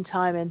the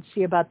meantime and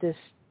see about this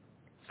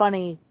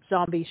funny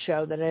zombie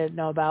show that I didn't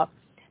know about.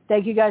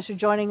 Thank you guys for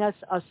joining us.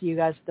 I'll see you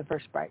guys at the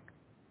first break.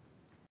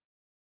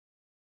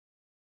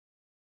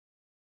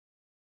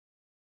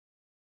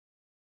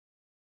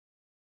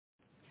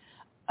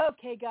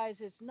 Okay, guys,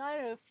 it's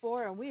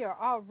 9:04, and we are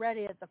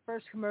already at the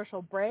first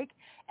commercial break.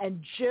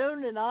 And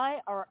Joan and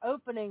I are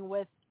opening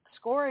with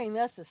scoring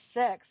this a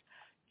 6,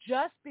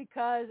 just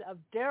because of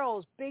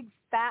Daryl's big,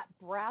 fat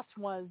brass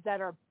ones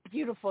that are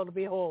beautiful to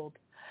behold.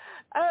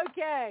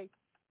 Okay,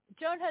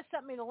 Joan has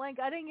sent me the link.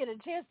 I didn't get a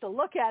chance to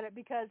look at it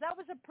because that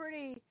was a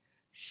pretty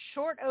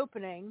short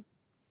opening.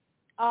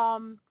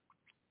 I'm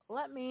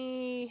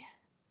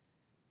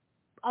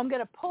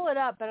going to pull it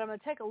up, but I'm going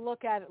to take a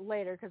look at it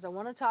later because I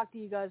want to talk to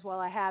you guys while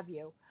I have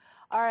you.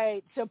 All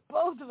right, so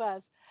both of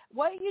us,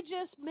 what you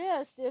just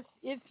missed,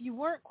 if you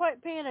weren't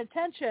quite paying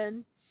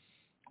attention,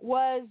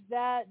 was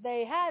that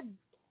Daryl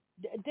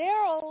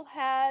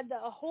had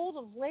a hold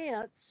of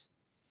Lance,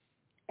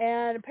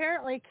 and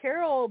apparently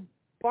Carol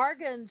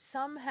bargained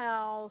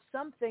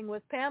something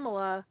with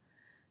Pamela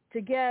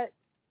to get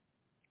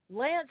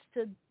Lance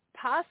to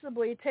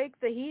possibly take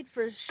the heat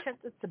for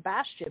shit that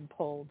Sebastian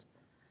pulled.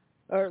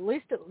 Or at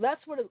least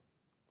that's what it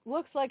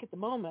looks like at the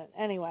moment.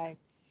 Anyway,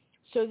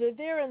 so they're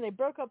there and they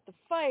broke up the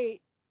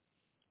fight,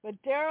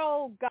 but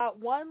Daryl got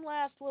one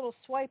last little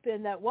swipe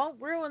in that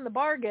won't ruin the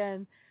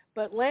bargain,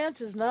 but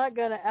Lance is not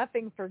going to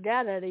effing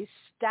forget it. He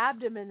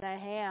stabbed him in the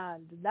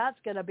hand.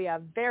 That's going to be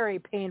a very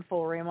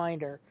painful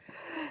reminder.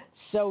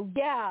 So,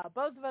 yeah,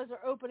 both of us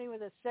are opening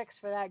with a 6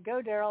 for that.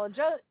 Go, Daryl. And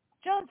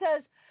Joan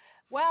says,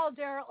 wow,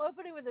 Daryl,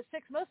 opening with a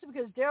 6, mostly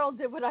because Daryl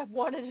did what I've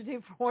wanted to do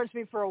for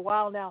Hornsby for a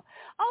while now.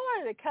 I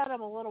wanted to cut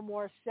him a little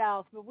more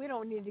south, but we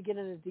don't need to get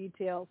into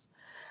details.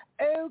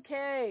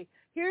 Okay,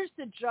 here's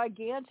the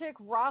gigantic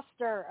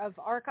roster of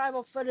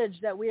archival footage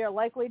that we are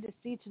likely to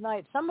see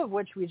tonight, some of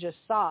which we just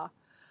saw.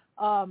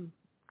 All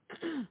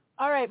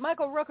right,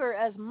 Michael Rooker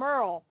as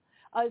Merle.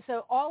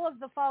 So all of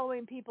the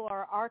following people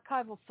are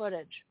archival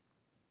footage.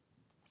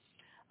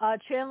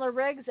 Chandler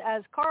Riggs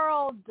as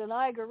Carl,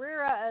 Denai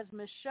Guerrera as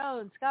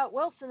Michonne, Scott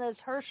Wilson as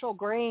Herschel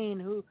Green,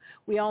 who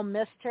we all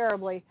miss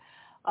terribly,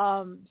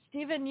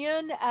 Stephen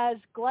Yun as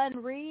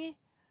Glenn Rhee,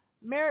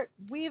 Merritt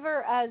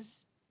Weaver as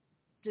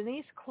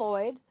Denise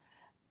Cloyd,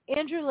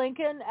 Andrew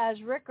Lincoln as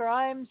Rick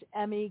Grimes,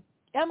 Emily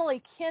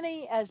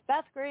Kinney as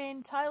Beth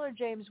Green, Tyler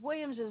James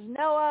Williams as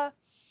Noah,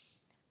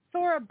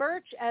 Thora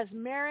Birch as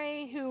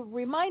Mary, who,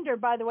 reminder,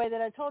 by the way,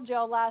 that I told you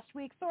all last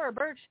week, Thora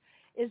Birch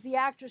is the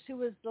actress who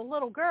was the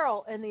little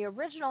girl in the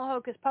original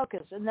Hocus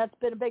Pocus, and that's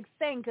been a big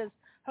thing because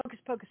Hocus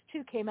Pocus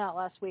 2 came out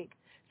last week.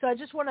 So I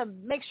just want to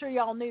make sure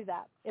y'all knew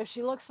that, if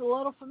she looks a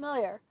little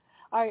familiar.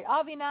 All right,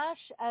 Avi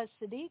Nash as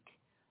Sadiq,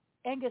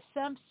 Angus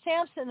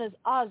Sampson as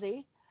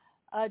Ozzy,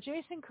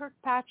 Jason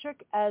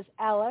Kirkpatrick as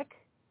Alec,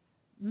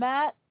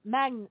 Matt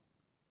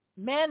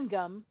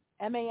Mangum,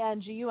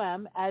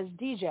 M-A-N-G-U-M, as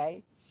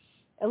DJ,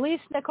 Elise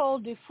Nicole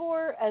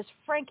Dufour as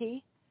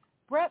Frankie,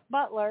 Brett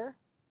Butler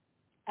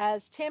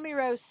as Tammy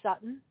Rose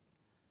Sutton,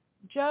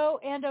 Joe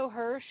Ando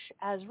Hirsch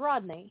as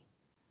Rodney,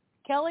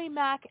 Kelly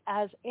Mack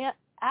as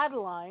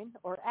Adeline,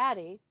 or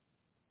Addie,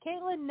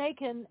 Caitlin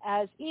Nakin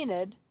as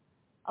Enid,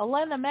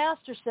 Elena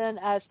Masterson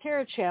as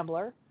Tara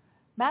Chambler,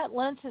 Matt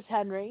Lentz as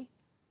Henry,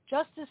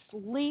 Justice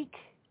Leak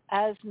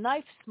as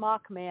Knife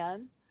Smock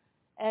Man,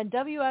 and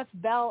W.F.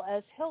 Bell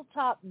as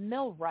Hilltop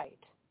Millwright.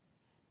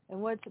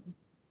 And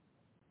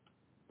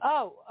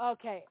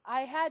okay.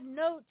 I had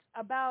notes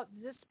about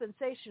the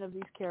dispensation of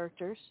these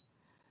characters,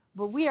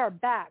 but we are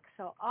back,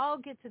 so I'll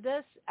get to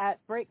this at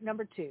break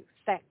number 2.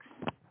 Thanks.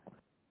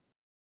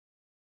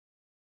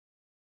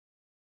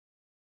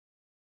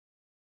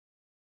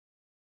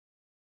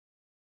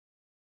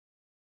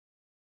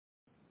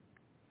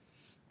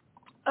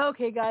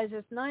 Okay, guys,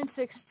 it's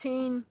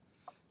 9:16.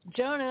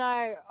 Joan and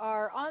I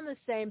are on the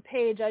same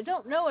page. I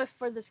don't know if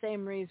for the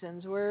same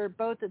reasons. We're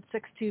both at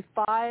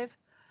 625.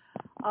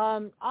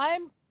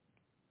 I'm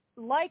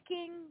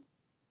liking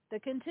the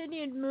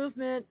continued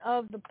movement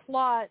of the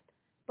plot,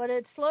 but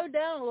it slowed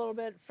down a little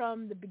bit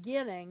from the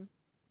beginning.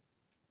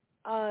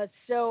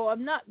 So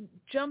I'm not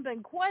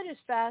jumping quite as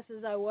fast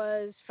as I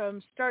was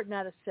from starting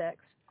out of 6.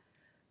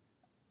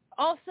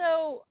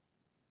 Also,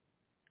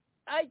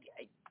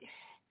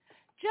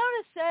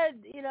 Jonah said,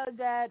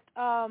 that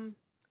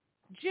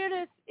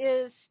Judith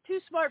is too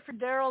smart for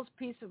Daryl's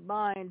peace of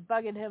mind,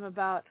 bugging him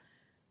about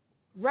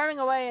running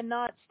away and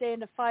not staying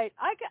to fight.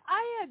 I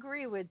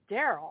agree with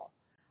Daryl.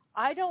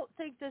 I don't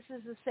think this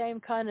is the same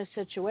kind of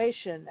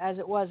situation as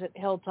it was at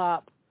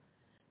Hilltop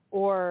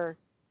or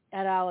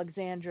at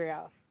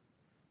Alexandria.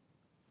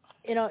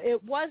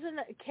 It wasn't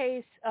a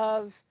case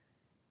of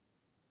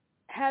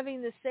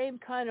having the same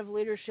kind of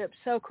leadership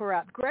so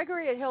corrupt.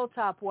 Gregory at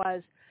Hilltop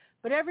was,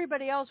 but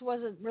everybody else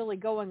wasn't really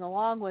going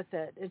along with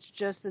it. It's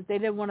just that they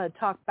didn't want to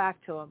talk back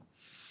to him.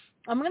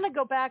 I'm going to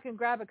go back and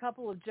grab a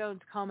couple of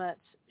Joan's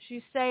comments.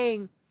 She's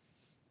saying,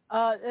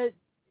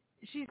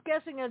 she's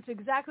guessing it's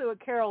exactly what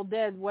Carol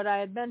did, what I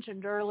had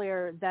mentioned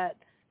earlier, that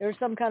there's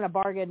some kind of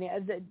bargain.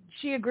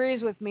 She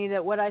agrees with me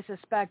that what I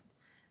suspect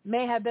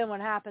may have been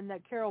what happened,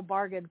 that Carol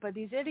bargained. But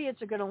these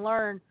idiots are going to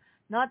learn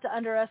not to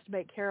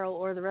underestimate Carol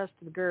or the rest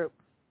of the group.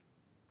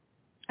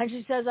 And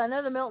she says, I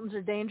know the Miltons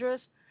are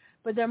dangerous,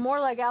 but they're more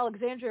like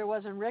Alexandria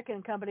was when Rick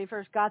and company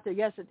first got there.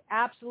 Yes, it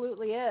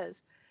absolutely is.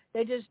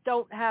 They just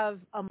don't have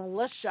a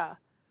militia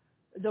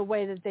the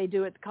way that they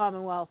do at the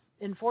Commonwealth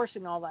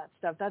enforcing all that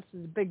stuff. That's the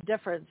big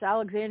difference.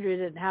 Alexandria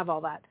didn't have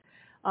all that.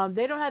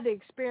 They don't have the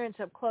experience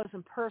up close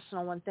and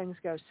personal when things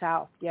go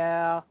south.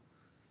 Yeah.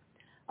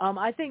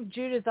 I think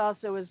Judith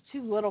also is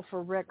too little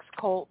for Rick's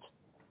cult.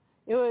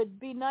 It would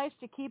be nice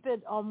to keep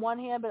it on one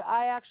hand, but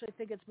I actually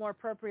think it's more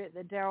appropriate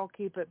that Daryl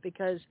keep it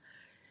because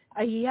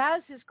he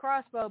has his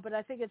crossbow, but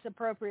I think it's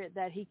appropriate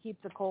that he keep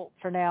the Colt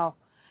for now.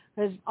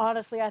 Because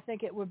honestly, I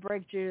think it would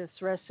break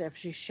Judith's wrist if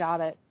she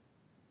shot it.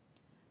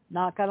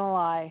 Not going to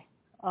lie.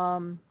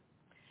 I'm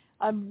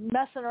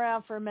messing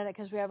around for a minute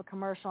because we have a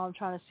commercial. I'm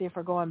trying to see if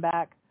we're going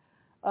back.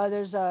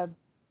 There's a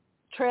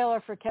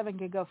trailer for Kevin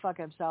Can Go Fuck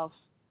Himself,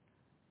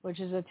 which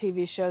is a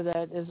TV show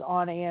that is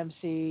on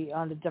AMC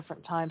on a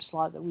different time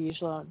slot that we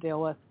usually don't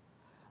deal with.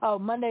 Oh,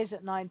 Mondays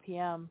at 9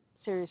 p.m.,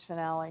 series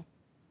finale,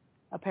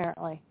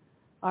 apparently.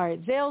 All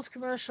right, Zales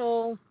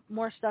commercial,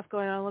 more stuff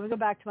going on. Let me go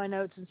back to my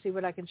notes and see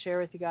what I can share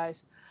with you guys.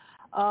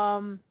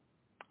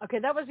 Okay,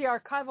 that was the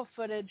archival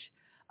footage.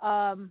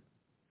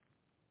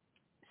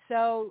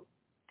 So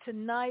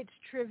tonight's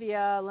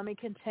trivia, let me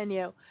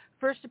continue.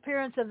 First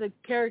appearance of the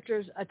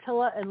characters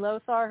Attila and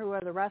Lothar, who are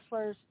the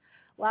wrestlers.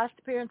 Last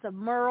appearance of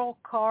Merle,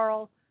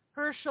 Carl,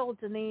 Herschel,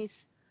 Denise,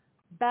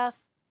 Beth,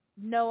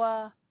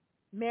 Noah,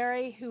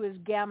 Mary, who is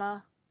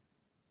Gamma,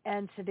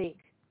 and Sadiq.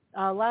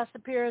 Last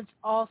appearance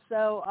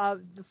also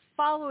of the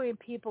following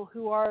people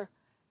who are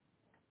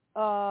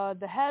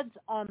the heads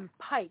on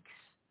pikes.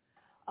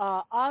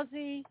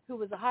 Ozzy, who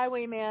was a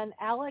highwayman,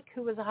 Alec,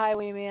 who was a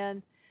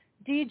highwayman,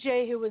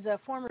 DJ, who was a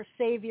former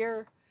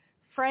savior,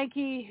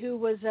 Frankie, who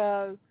was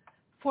a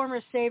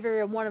former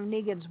savior and one of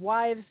Negan's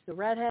wives, the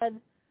redhead,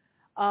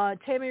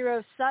 Tammy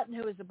Rose Sutton,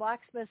 who was the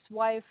blacksmith's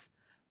wife,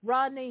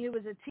 Rodney, who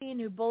was a teen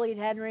who bullied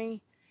Henry,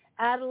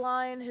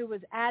 Adeline, who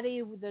was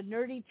Addie, the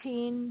nerdy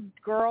teen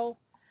girl,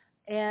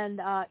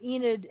 and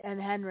Enid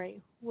and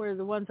Henry were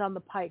the ones on the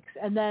pikes.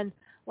 And then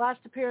last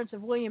appearance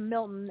of William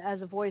Milton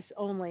as a voice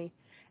only.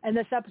 And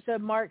this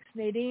episode marks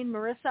Nadine,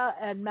 Marissa,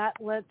 and Matt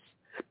Litt's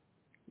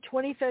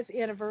 25th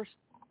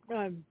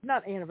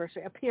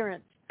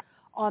appearance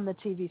on the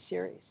TV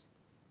series.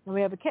 And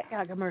we have a Kit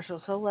Kat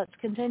commercial, so let's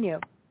continue.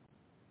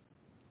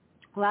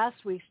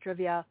 Last week's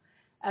trivia,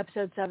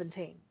 episode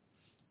 17.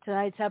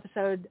 Tonight's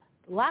episode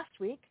last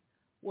week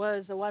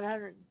was the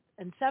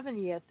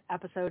 170th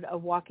episode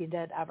of Walking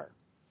Dead ever.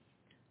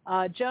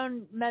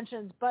 Joan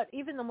mentions, but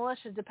even the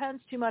militia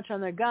depends too much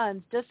on their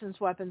guns, distance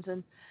weapons,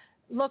 and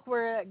look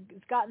where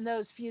it's gotten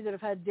those few that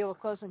have had to deal with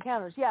close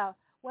encounters. Yeah,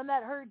 when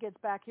that herd gets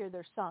back here,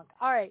 they're sunk.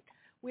 All right,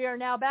 we are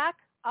now back.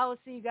 I will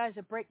see you guys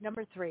at break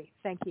number 3.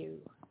 Thank you.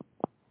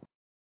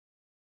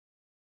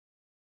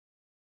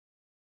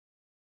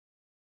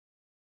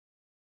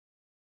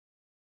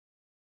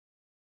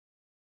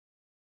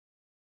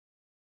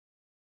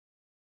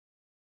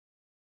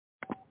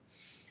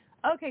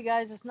 Okay,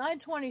 guys, it's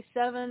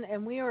 9:27,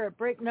 and we are at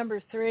break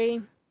number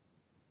 3.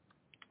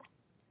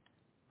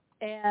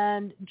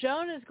 And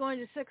Joan is going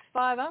to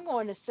 6'5". I'm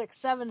going to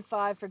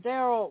 6'7" for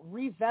Daryl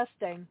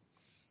revesting.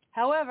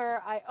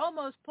 However, I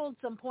almost pulled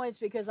some points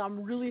because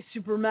I'm really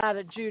super mad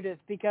at Judith,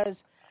 because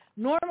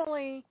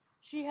normally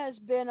she has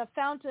been a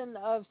fountain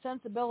of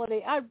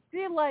sensibility. I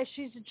realize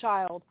she's a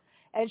child,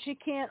 and she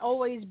can't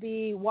always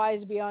be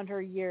wise beyond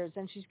her years,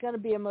 and she's going to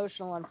be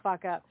emotional and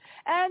fuck up.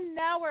 And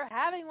now we're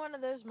having one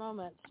of those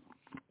moments,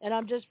 and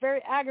I'm just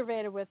very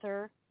aggravated with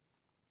her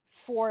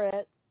for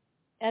it.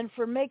 And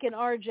for making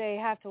RJ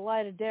have to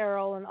lie to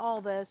Daryl and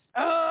all this.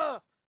 Ugh!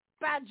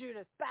 Bad,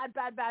 Judith. Bad,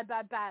 bad, bad,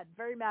 bad, bad.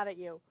 Very mad at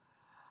you.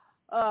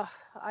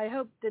 I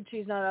hope that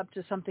she's not up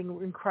to something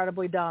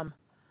incredibly dumb.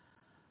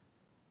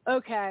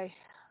 Okay.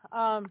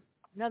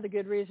 Another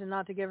good reason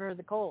not to give her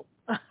the cold.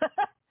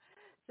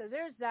 So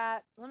there's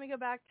that. Let me go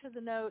back to the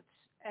notes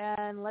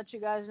and let you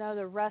guys know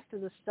the rest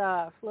of the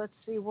stuff. Let's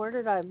see. Where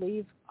did I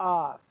leave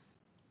off?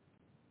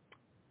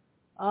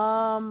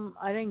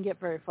 I didn't get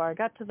very far. I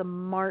got to the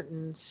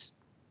Martins.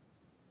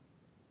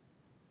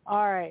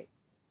 All right.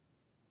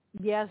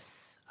 Yes,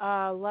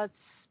 let's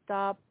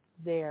stop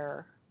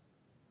there.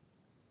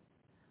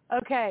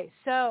 Okay,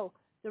 so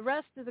the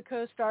rest of the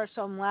co-stars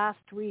from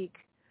last week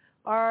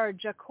are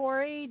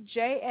Jacory,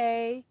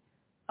 J-A,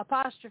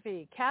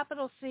 apostrophe,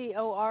 capital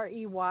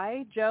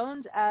C-O-R-E-Y,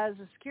 Jones as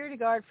a security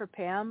guard for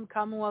Pam,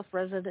 Commonwealth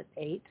Resident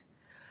 8,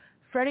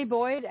 Freddie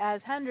Boyd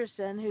as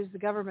Henderson, who's the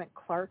government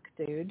clerk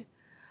dude,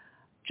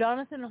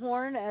 Jonathan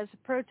Horn as a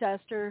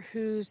protester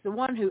who's the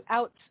one who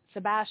outs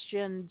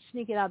Sebastian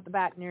sneaking out the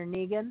back near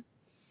Negan.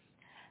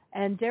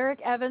 And Derek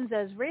Evans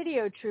as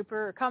radio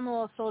trooper,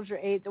 Commonwealth Soldier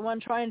 8, the one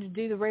trying to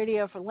do the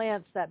radio for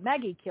Lance that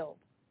Maggie killed.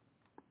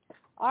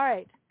 All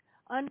right.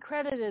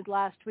 Uncredited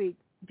last week.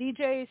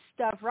 DJ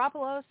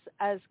Stavropoulos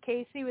as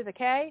Casey with a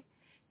K.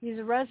 He's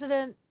a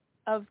resident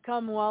of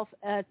Commonwealth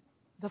at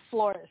the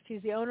florist.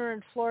 He's the owner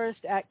and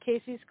florist at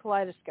Casey's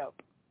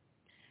Kaleidoscope.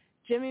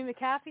 Jimmy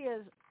McAfee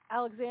as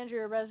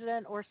Alexandria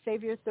resident or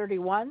Savior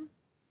 31.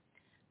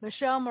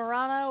 Michelle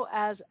Morano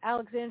as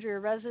Alexandria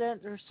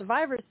resident or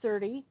Survivor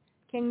 30,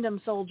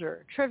 Kingdom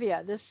Soldier.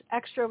 Trivia. This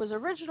extra was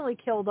originally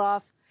killed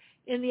off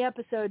in the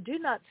episode Do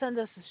Not Send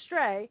Us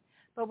Astray,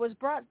 but was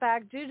brought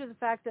back due to the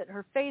fact that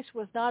her face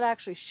was not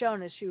actually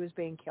shown as she was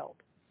being killed.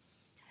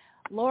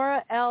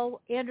 Laura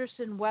L.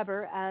 Anderson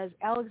Weber as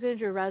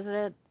Alexandria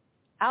resident,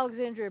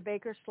 Alexandria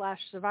Baker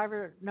 /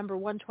 Survivor number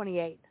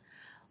 128.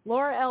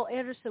 Laura L.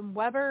 Anderson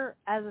Weber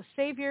as a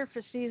savior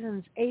for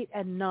seasons 8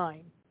 and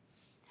 9.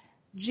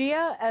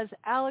 Gia as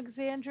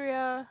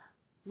Alexandria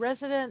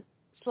resident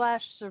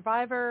 /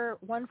 Survivor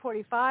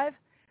 145.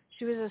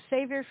 She was a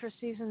savior for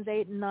seasons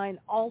 8 and 9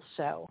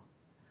 also.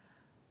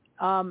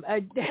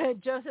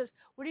 Joe says,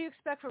 what do you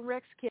expect from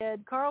Rick's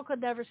kid? Carl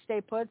could never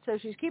stay put, so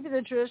she's keeping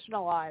the tradition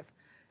alive.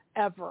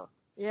 Ever.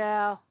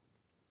 Yeah.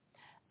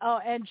 Oh,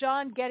 and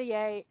John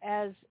Gettier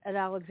as an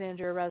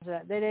Alexandria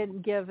resident. They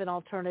didn't give an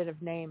alternative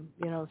name,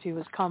 if he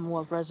was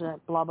Commonwealth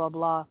resident, blah, blah,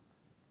 blah.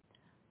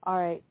 All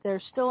right.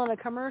 They're still in a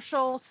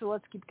commercial, so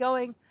let's keep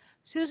going.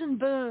 Susan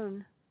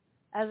Boone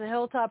as a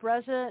Hilltop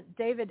resident.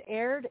 David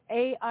Aird,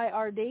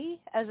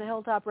 A-I-R-D, as a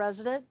Hilltop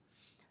resident.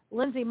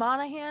 Lindsay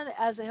Monahan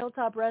as a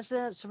Hilltop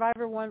resident,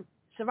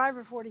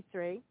 Survivor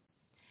 43.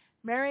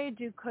 Mary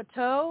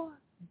Ducoteau,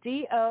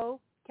 D-O,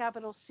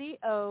 capital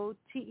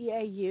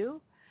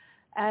C-O-T-E-A-U,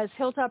 as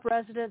Hilltop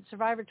resident,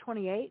 Survivor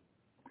 28.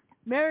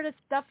 Meredith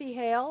Duffy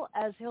Hale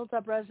as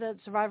Hilltop resident,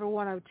 Survivor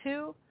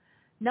 102.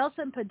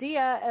 Nelson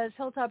Padilla as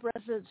Hilltop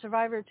resident,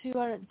 Survivor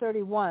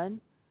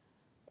 231.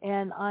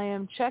 And I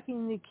am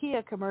checking the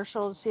Kia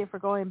commercial to see if we're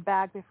going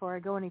back before I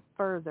go any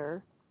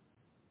further.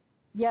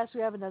 Yes,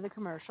 we have another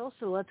commercial,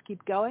 so let's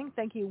keep going.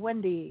 Thank you,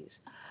 Wendy's.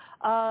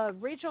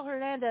 Rachel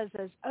Hernandez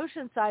as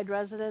Oceanside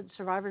resident,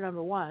 survivor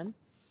number 1.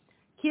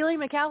 Keely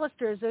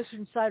McAllister as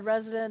Oceanside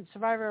resident,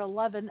 survivor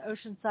 11,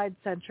 Oceanside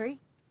Sentry.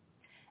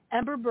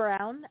 Ember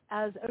Brown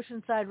as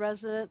Oceanside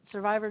resident,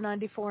 survivor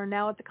 94,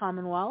 now at the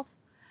Commonwealth.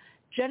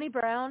 Jenny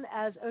Brown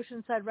as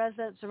Oceanside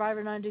resident,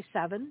 survivor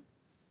 97.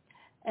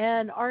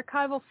 And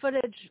archival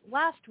footage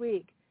last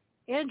week,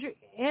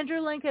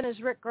 Andrew Lincoln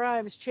as Rick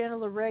Grimes,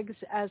 Chandler Riggs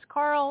as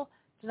Carl,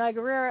 Denai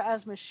Guerrero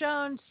as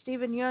Michonne,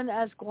 Stephen Yun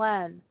as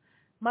Glenn,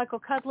 Michael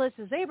Cudlitz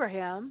as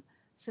Abraham,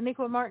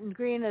 Sonequa Martin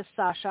Green as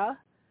Sasha,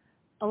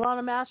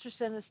 Alana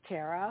Masterson as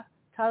Tara,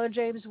 Tyler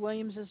James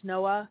Williams as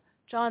Noah,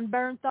 John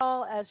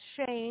Bernthal as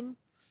Shane,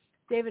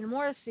 David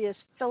Morrissey as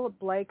Philip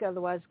Blake,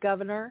 otherwise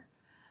Governor,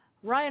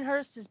 Ryan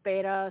Hurst as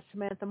Beta,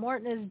 Samantha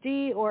Morton as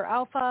D or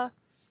Alpha,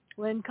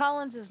 Lynn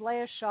Collins as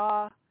Leia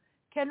Shaw,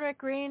 Kenrick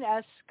Green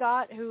as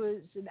Scott, who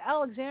is in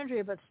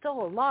Alexandria but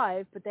still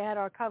alive, but they had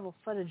archival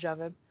footage of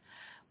him,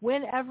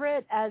 Wynn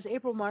Everett as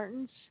April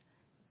Martins,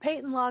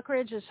 Peyton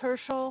Lockridge as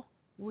Herschel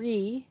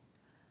Ree,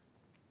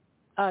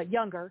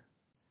 younger,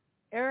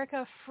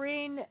 Erica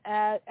Freen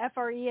at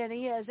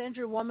Frene as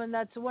Injured Woman.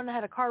 That's the one that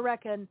had a car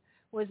wreck and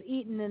was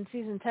eaten in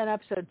Season 10,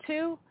 Episode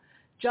 2.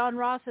 John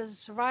Ross as a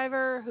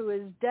survivor who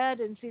is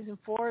dead in Season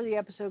 4, the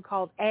episode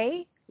called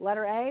A,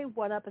 letter A,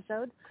 one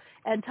episode.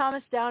 And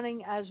Thomas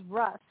Downing as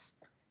Russ.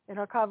 In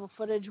archival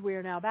footage, we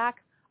are now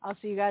back. I'll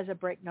see you guys at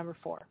break number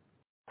 4.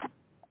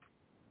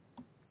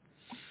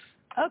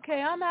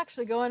 Okay, I'm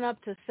actually going up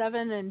to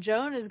 7, and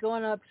Joan is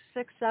going up to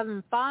 6,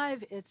 7,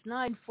 5. It's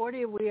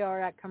 9:40. We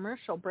are at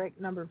commercial break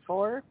number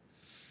 4.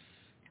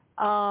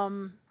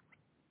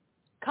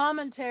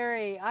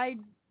 Commentary. I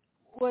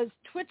was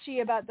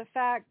twitchy about the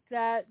fact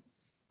that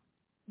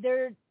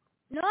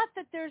not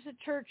that there's a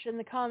church in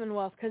the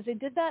Commonwealth, because they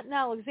did that in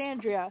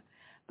Alexandria,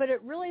 but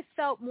it really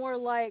felt more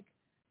like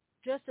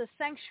just a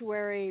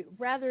sanctuary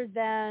rather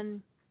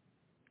than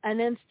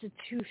an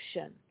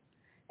institution.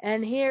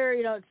 And here,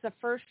 it's the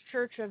first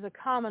church of the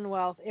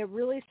Commonwealth. It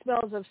really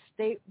smells of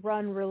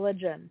state-run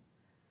religion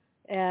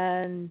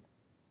and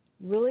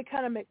really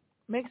kind of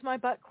makes my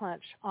butt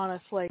clench,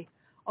 honestly.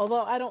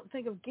 Although I don't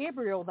think of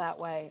Gabriel that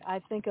way. I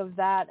think of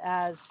that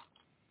as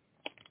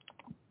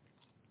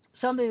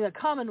something the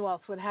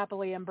Commonwealth would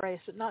happily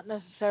embrace, but not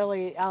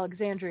necessarily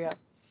Alexandria.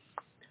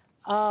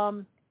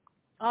 And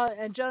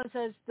Joan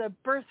says the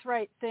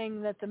birthright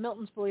thing that the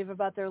Miltons believe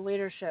about their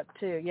leadership,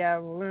 too.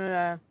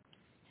 Yeah,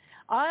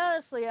 I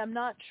honestly am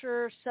not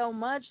sure so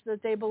much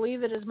that they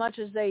believe it as much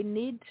as they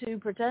need to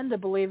pretend to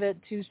believe it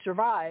to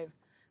survive.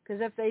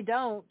 Because if they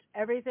don't,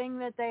 everything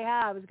that they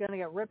have is going to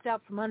get ripped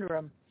out from under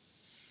them.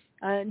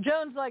 And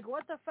Joan's like,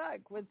 what the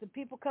fuck? With the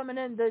people coming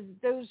in,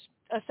 those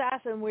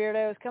assassin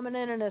weirdos coming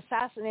in and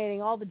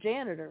assassinating all the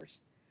janitors.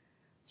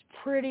 It's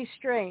pretty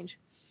strange.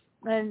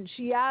 And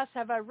she asked,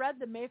 have I read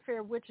the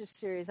Mayfair Witches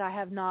series? I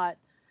have not.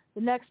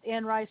 The next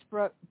Anne Rice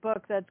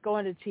book that's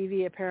going to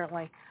TV,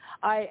 apparently.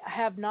 I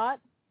have not.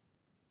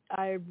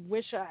 I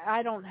wish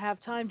I don't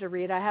have time to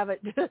read. I have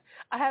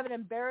an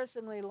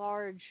embarrassingly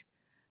large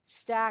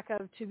stack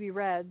of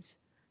to-be-reads.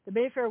 The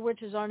Mayfair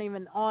Witches aren't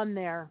even on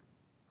there.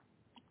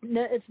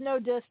 It's no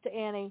diss to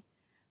Annie.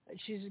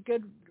 She's a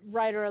good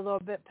writer, a little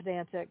bit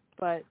pedantic,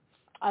 but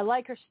I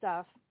like her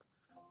stuff.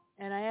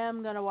 And I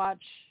am going to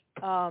watch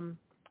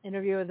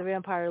Interview with the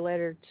Vampire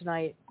later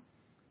tonight.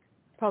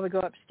 Probably go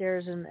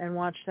upstairs and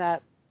watch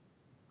that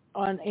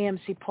on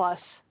AMC Plus.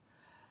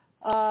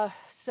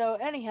 So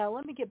anyhow,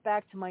 let me get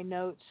back to my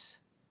notes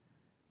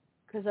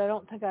because I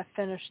don't think I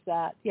finished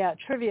that. Yeah,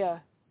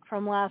 trivia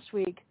from last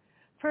week.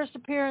 First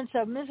appearance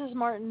of Mrs.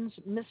 Martins,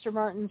 Mr.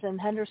 Martins,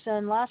 and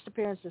Henderson. Last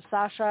appearance of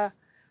Sasha,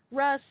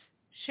 Russ,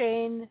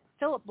 Shane,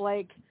 Philip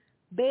Blake,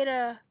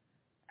 Beta,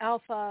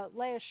 Alpha,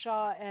 Leia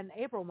Shaw, and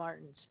April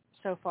Martins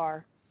so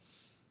far.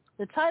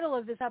 The title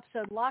of this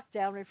episode,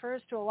 Lockdown,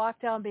 refers to a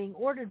lockdown being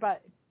ordered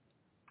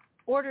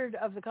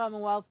of the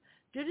Commonwealth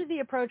due to the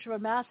approach of a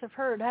massive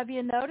herd. Have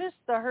you noticed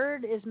the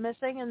herd is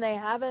missing and they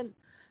haven't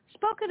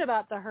spoken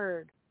about the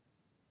herd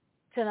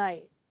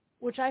tonight,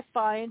 which I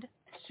find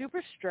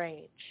super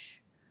strange.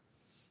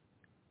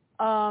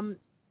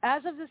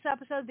 As of this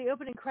episode, the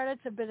opening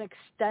credits have been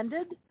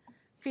extended,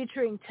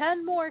 featuring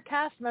 10 more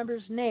cast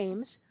members'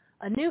 names,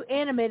 a new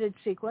animated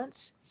sequence,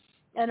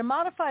 and a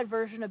modified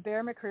version of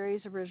Bear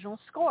McCreary's original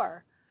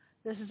score.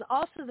 This is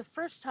also the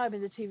first time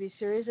in the TV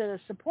series that a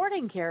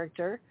supporting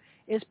character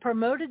is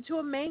promoted to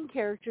a main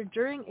character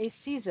during a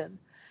season.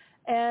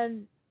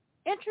 And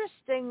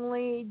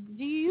interestingly,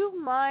 do you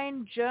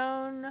mind,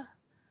 Joan,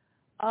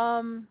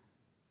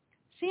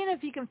 seeing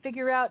if you can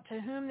figure out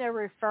to whom they're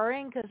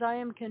referring? Because I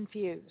am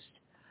confused.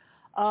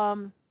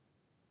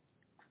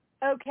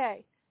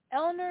 Okay.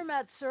 Eleanor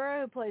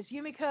Matsura, who plays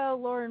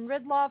Yumiko, Lauren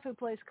Ridloff, who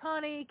plays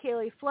Connie,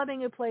 Kaylee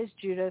Fleming, who plays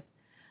Judith,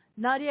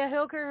 Nadia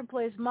Hilker, who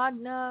plays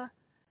Magna,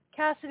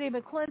 Cassidy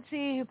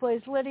McClincy, who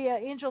plays Lydia,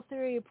 Angel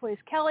Theory, who plays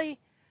Kelly,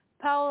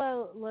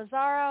 Paola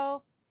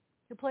Lazaro,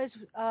 who plays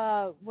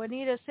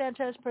Juanita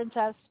Sanchez,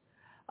 Princess,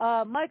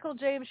 Michael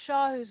James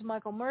Shaw, who's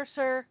Michael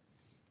Mercer,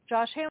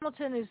 Josh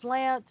Hamilton, who's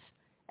Lance,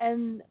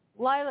 and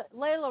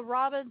Layla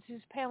Robbins, who's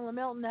Pamela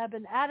Milton, have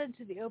been added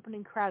to the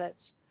opening credits.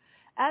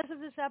 As of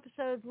this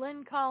episode,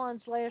 Lynn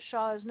Collins, Leah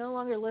Shaw, is no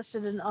longer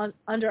listed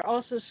under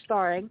also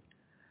starring.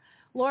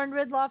 Lauren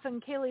Ridloff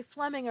and Kaylee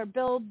Fleming are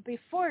billed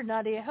before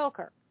Nadia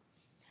Hilker.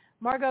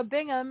 Margot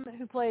Bingham,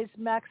 who plays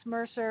Max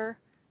Mercer,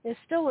 is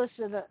still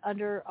listed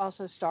under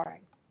also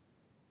starring.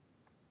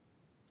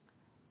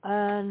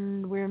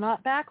 And we're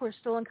not back. We're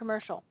still in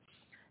commercial.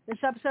 This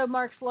episode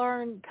marks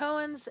Lauren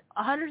Cohen's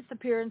 100th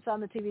appearance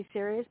on the TV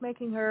series,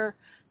 making her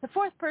the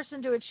fourth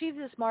person to achieve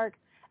this mark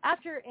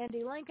after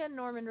Andy Lincoln,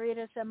 Norman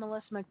Reedus, and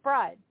Melissa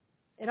McBride.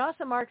 It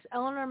also marks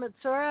Eleanor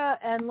Matsuura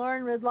and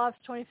Lauren Ridloff's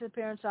 25th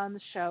appearance on the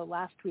show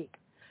last week.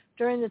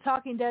 During the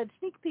Talking Dead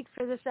sneak peek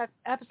for this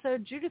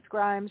episode, Judith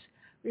Grimes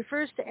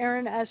refers to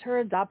Aaron as her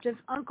adoptive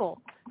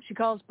uncle. She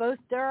calls both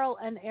Daryl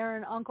and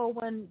Aaron uncle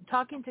when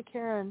talking to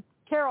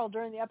Carol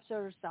during the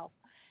episode herself.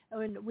 And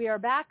when we are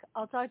back,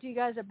 I'll talk to you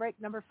guys at break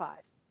number 5.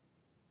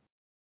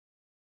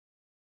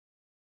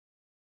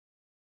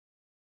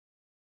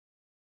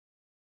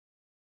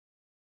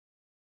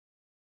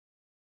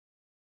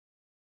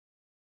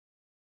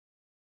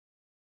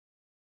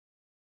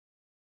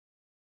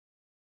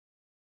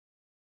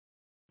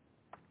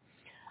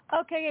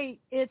 Okay,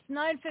 it's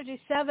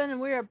 9:57,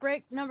 and we are at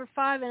break number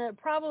 5, and it'll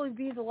probably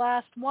be the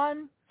last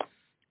one.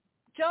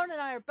 Joan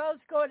and I are both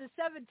going to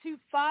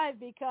 725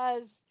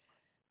 because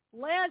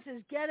Lance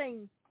is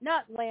getting,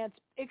 not Lance,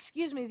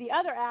 excuse me, the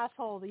other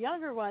asshole, the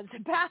younger one,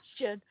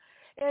 Sebastian,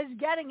 is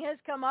getting his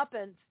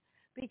comeuppance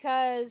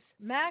because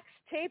Max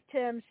taped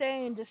him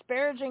saying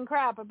disparaging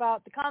crap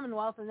about the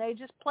Commonwealth, and they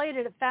just played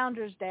it at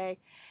Founders Day,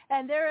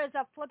 and there is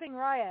a flipping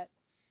riot.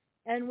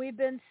 And we've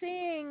been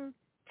seeing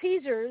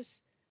teasers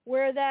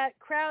where that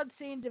crowd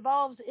scene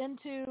devolves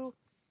into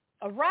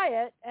a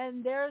riot,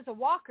 and there's a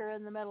walker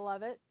in the middle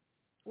of it,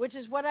 which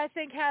is what I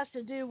think has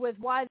to do with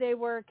why they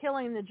were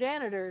killing the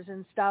janitors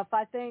and stuff.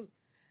 I think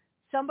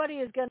somebody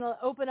is going to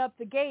open up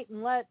the gate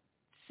and let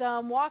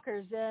some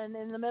walkers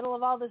in the middle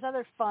of all this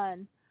other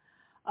fun.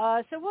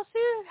 So we'll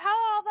see how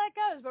all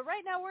that goes. But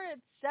right now we're at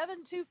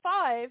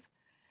 725,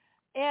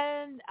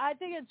 and I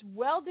think it's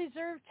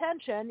well-deserved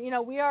tension. You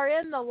know, we are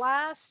in the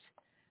last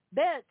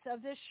bits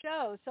of this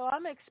show, so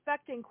I'm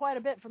expecting quite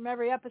a bit from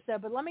every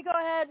episode. But let me go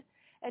ahead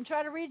and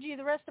try to read you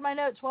the rest of my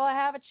notes while I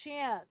have a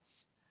chance.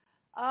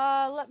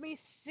 Let me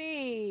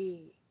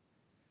see.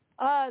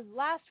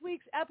 Last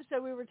week's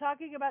episode, we were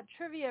talking about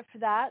trivia for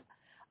that.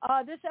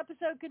 This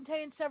episode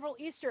contains several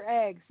Easter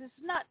eggs. This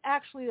is not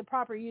actually the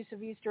proper use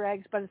of Easter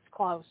eggs, but it's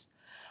close.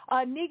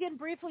 Negan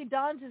briefly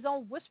dons his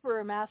own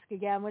Whisperer mask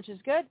again, which is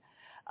good.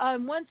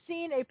 One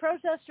scene, a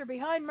protester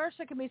behind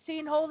Mercer can be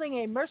seen holding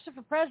a Mercer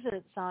for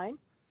President sign.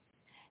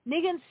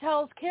 Negan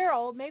tells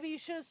Carol, maybe you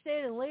should have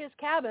stayed in Leah's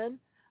cabin,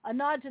 a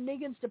nod to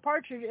Negan's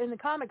departure in the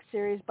comic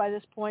series by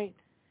this point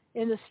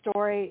in the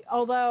story,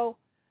 although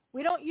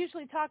we don't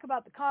usually talk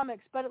about the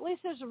comics, but at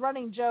least there's a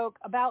running joke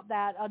about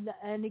that,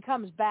 and he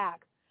comes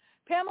back.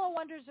 Pamela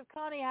wonders if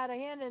Connie had a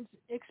hand in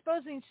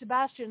exposing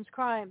Sebastian's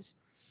crimes.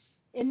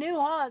 In New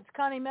Haunts,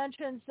 Connie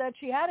mentions that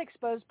she had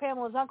exposed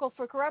Pamela's uncle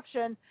for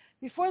corruption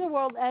before the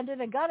world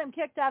ended and got him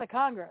kicked out of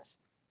Congress.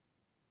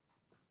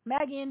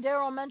 Maggie and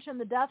Daryl mention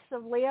the deaths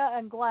of Leah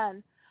and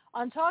Glenn.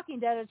 On Talking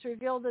Dead, it's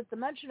revealed that the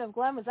mention of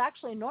Glenn was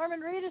actually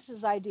Norman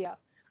Reedus' idea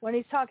when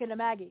he's talking to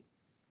Maggie.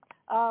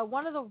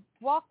 One of the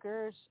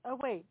walkers... Oh,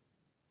 wait.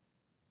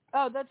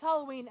 Oh, that's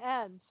Halloween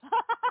Ends.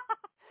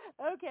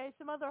 Okay,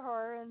 some other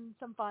horror and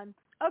some fun.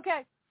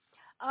 Okay.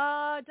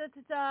 One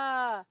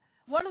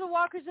of the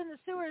walkers in the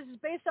sewers is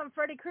based on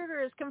Freddy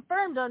Krueger, is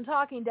confirmed on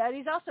Talking Dead.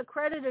 He's also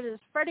credited as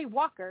Freddy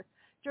Walker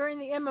during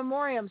the In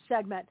Memoriam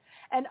segment.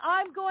 And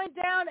I'm going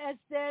down as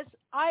this.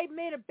 I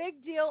made a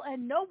big deal,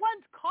 and no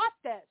one's caught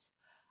this.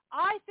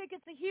 I think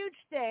it's a huge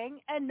thing,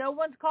 and no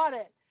one's caught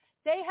it.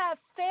 They have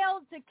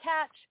failed to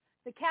catch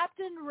the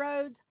Captain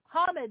Rhodes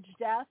homage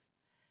death.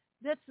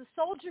 That's the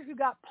soldier who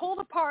got pulled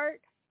apart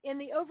in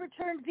the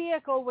overturned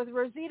vehicle with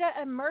Rosita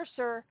and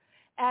Mercer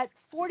at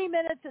 40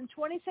 minutes and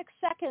 26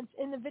 seconds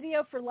in the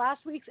video for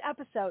last week's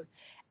episode.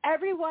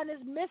 Everyone is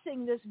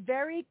missing this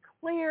very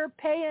clear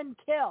pay and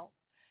kill.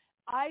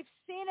 I've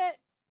seen it.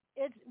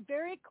 It's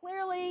very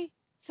clearly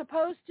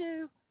supposed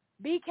to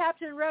be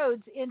Captain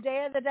Rhodes in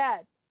Day of the Dead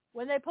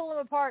when they pull him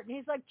apart, and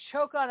he's like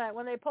choke on it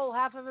when they pull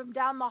half of him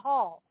down the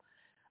hall.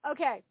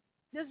 Okay,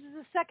 this is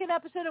the second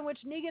episode in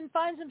which Negan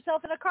finds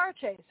himself in a car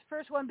chase.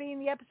 First one being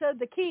the episode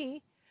The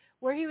Key,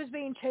 where he was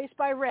being chased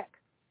by Rick.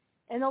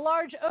 In the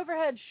large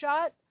overhead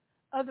shot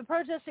of the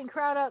protesting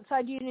crowd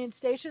outside Union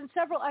Station,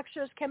 several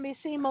extras can be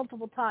seen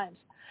multiple times.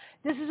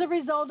 This is a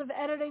result of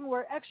editing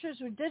where extras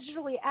were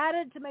digitally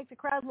added to make the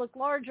crowd look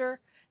larger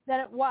than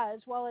it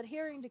was while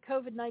adhering to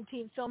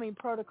COVID-19 filming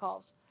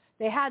protocols.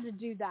 They had to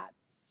do that.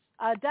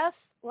 Deaths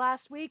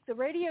last week, the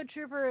radio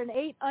trooper and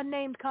 8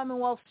 unnamed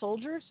Commonwealth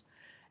soldiers.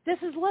 This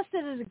is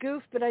listed as a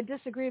goof, but I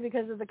disagree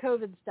because of the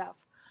COVID stuff.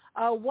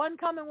 One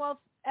Commonwealth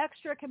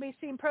extra can be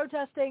seen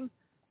protesting,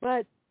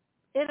 but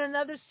in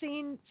another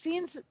scene,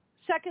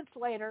 seconds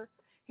later,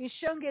 he's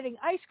shown getting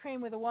ice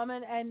cream with a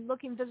woman and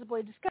looking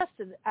visibly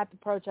disgusted at the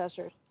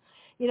protesters.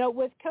 You know,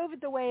 with COVID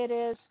the way it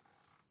is,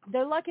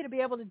 they're lucky to be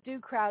able to do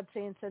crowd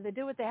scenes, so they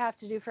do what they have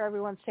to do for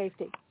everyone's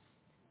safety.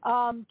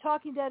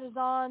 Talking Dead is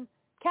on.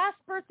 Cast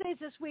birthdays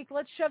this week.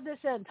 Let's shove this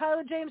in.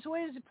 Tyler James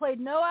Williams, who played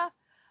Noah.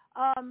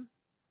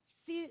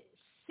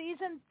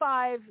 Season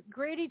 5,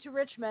 Grady to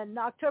Richmond,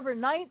 October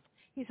 9th.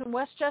 He's from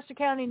Westchester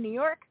County, New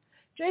York.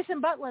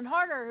 Jason Butland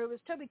Harder, who was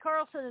Toby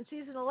Carlson in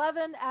Season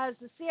 11 as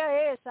the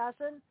CIA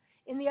assassin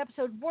in the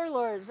episode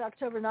Warlords,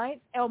 October 9th.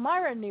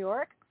 Elmira, New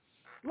York.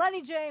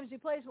 Lenny James, who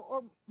plays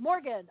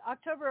Morgan,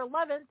 October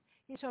 11th.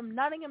 He's from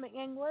Nottingham,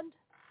 England.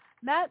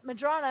 Matt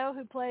Medrano,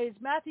 who plays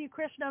Matthew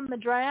Krishna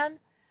Madran.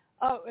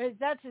 Oh,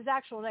 that's his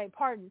actual name,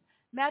 pardon.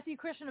 Matthew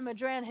Krishna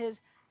Madran, his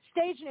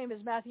stage name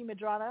is Matthew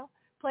Medrano.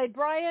 Played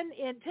Brian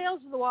in Tales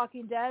of the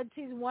Walking Dead,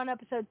 Season 1,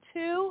 Episode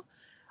 2,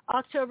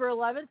 October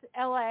 11th,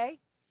 L.A.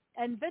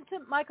 And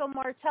Vincent Michael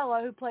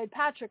Martella, who played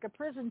Patrick, a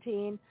prison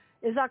teen,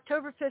 is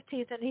October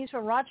 15th, and he's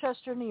from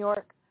Rochester, New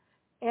York.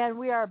 And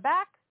we are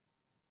back,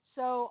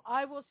 so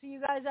I will see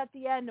you guys at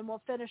the end, and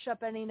we'll finish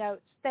up any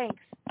notes.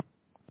 Thanks.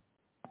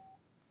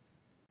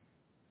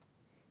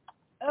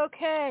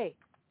 Okay,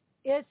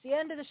 it's the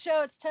end of the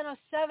show. It's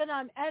 10:07.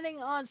 I'm ending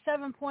on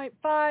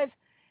 7.5,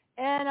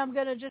 and I'm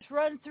going to just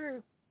run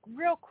through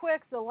real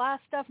quick the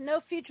last stuff. No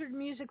featured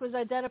music was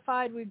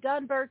identified. We've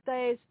done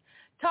birthdays.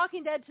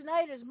 Talking Dead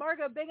tonight is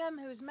Margot Bingham,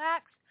 who's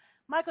Max,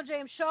 Michael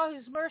James Shaw,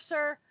 who's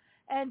Mercer,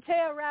 and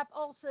Teo Rapp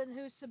Olsen,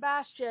 who's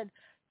Sebastian.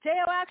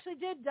 Teo actually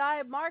did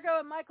die. Margot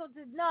and Michael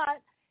did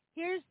not.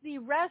 Here's the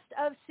rest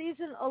of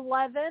Season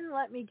 11.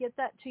 Let me get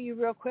that to you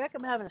real quick.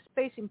 I'm having a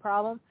spacing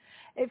problem.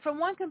 From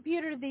one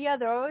computer to the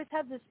other, I always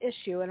have this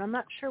issue, and I'm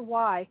not sure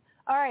why.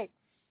 All right.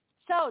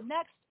 So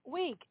next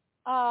week,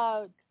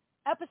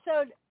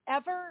 episode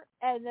Ever,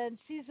 and then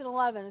Season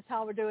 11 is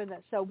how we're doing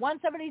this. So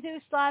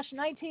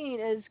 172/19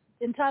 is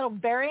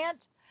entitled Variant.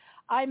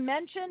 I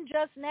mentioned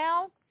just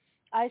now,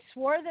 I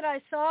swore that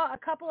I saw a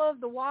couple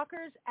of the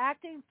walkers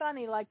acting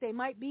funny, like they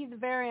might be the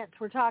variants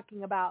we're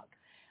talking about.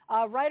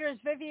 Writers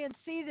Vivian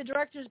C. The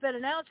director's been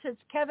announced.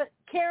 It's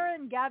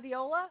Karen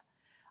Gaviola.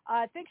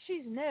 I think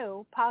she's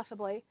new,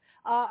 possibly.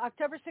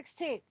 October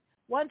 16th.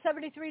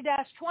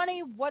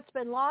 173-20, What's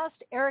Been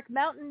Lost. Eric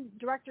Mountain,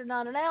 director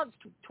not announced,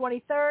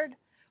 23rd.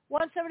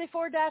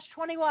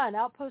 174-21,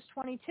 Outpost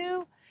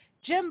 22.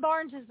 Jim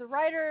Barnes is the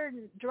writer,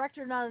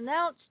 director not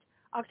announced,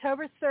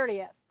 October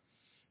 30th.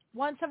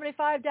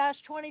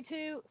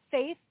 175-22,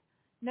 Faith.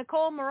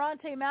 Nicole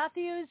Morante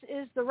Matthews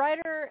is the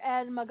writer,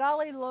 and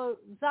Magali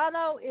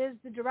Lozano is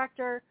the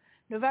director,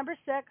 November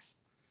 6th.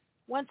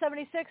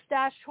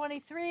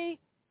 176-23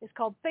 is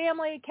called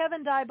Family.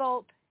 Kevin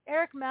Diebolt,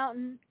 Eric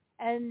Mountain,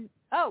 and,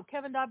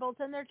 Kevin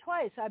Diebold's in there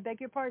twice. I beg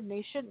your pardon,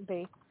 he shouldn't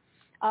be.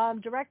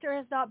 Director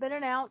has not been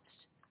announced,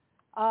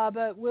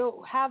 but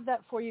we'll have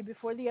that for you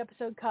before the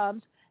episode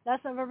comes.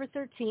 That's November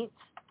 13th.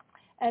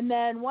 And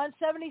then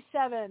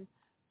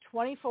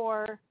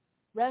 177-24,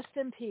 Rest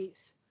in Peace.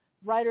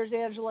 Writers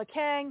Angela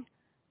Kang.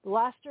 The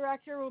last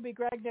director will be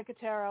Greg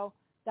Nicotero.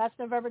 That's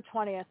November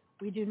 20th.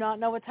 We do not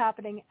know what's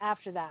happening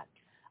after that.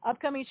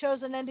 Upcoming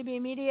shows on NDB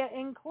Media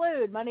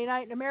include Monday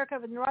Night in America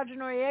with Roger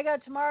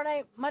Noriega tomorrow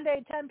night,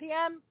 Monday, 10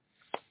 p.m.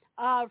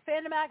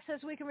 Fandom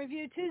Access Week in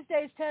Review,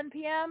 Tuesdays, 10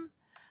 p.m.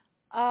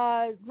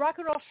 Rock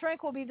and Roll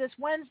Shrink will be this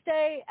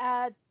Wednesday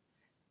at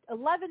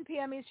 11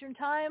 p.m. Eastern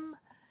Time.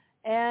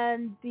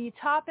 And the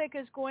topic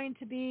is going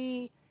to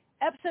be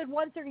Episode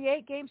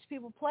 138, Games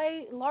People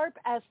Play, LARP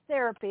as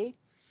Therapy.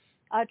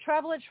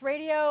 Travelage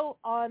Radio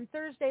on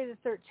Thursday the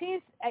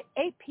 13th at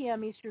 8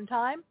 p.m. Eastern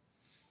Time.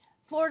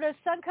 Florida's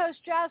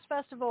Suncoast Jazz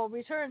Festival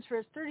returns for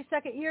its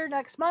 32nd year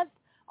next month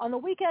on the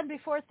weekend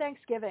before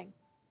Thanksgiving.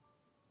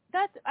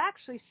 That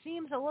actually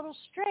seems a little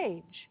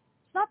strange.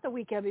 It's not the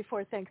weekend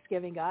before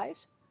Thanksgiving, guys.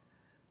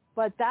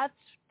 But that's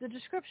the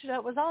description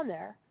that was on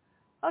there.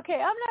 Okay,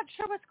 I'm not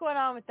sure what's going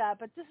on with that,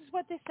 but this is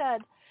what they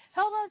said.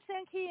 Held on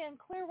Sankey and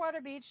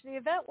Clearwater Beach, the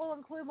event will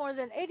include more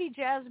than 80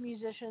 jazz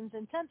musicians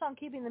intent on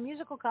keeping the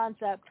musical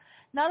concept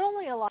not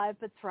only alive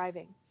but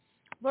thriving.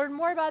 Learn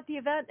more about the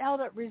event held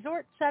at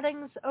resort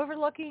settings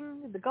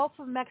overlooking the Gulf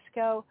of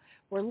Mexico,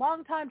 where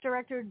longtime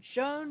director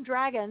Joan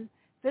Dragon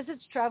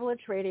visits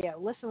Travelage Radio.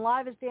 Listen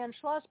live as Dan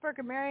Schlossberg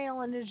and Mary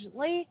Ellen Nugent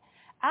Lee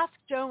ask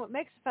Joan what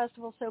makes the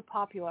festival so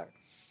popular,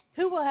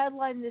 who will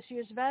headline this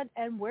year's event,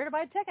 and where to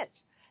buy tickets.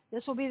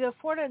 This will be the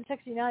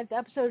 469th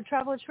episode of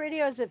Travelage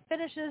Radio as it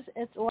finishes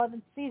its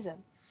 11th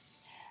season.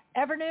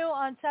 Ever New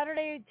on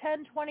Saturday,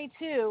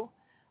 10/22,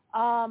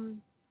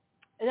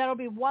 that'll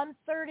be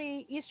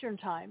 1:30 Eastern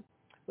Time,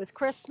 with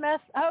Chris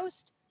Smith, host,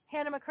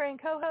 Hannah McCrane,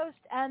 co-host,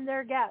 and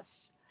their guests.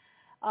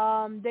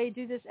 They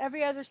do this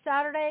every other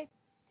Saturday.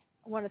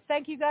 I want to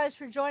thank you guys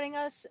for joining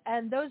us,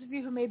 and those of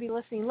you who may be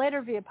listening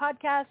later via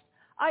podcast,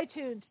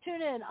 iTunes,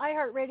 TuneIn,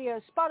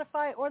 iHeartRadio,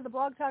 Spotify, or the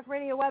Blog Talk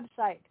Radio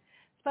website.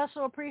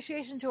 Special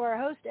appreciation to our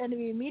host,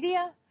 NW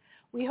Media.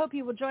 We hope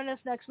you will join us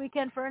next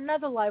weekend for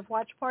another live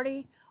watch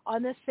party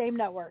on this same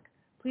network.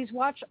 Please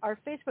watch our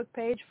Facebook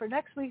page for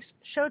next week's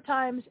show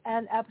times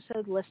and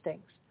episode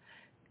listings.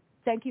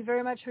 Thank you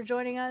very much for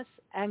joining us,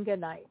 and good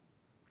night.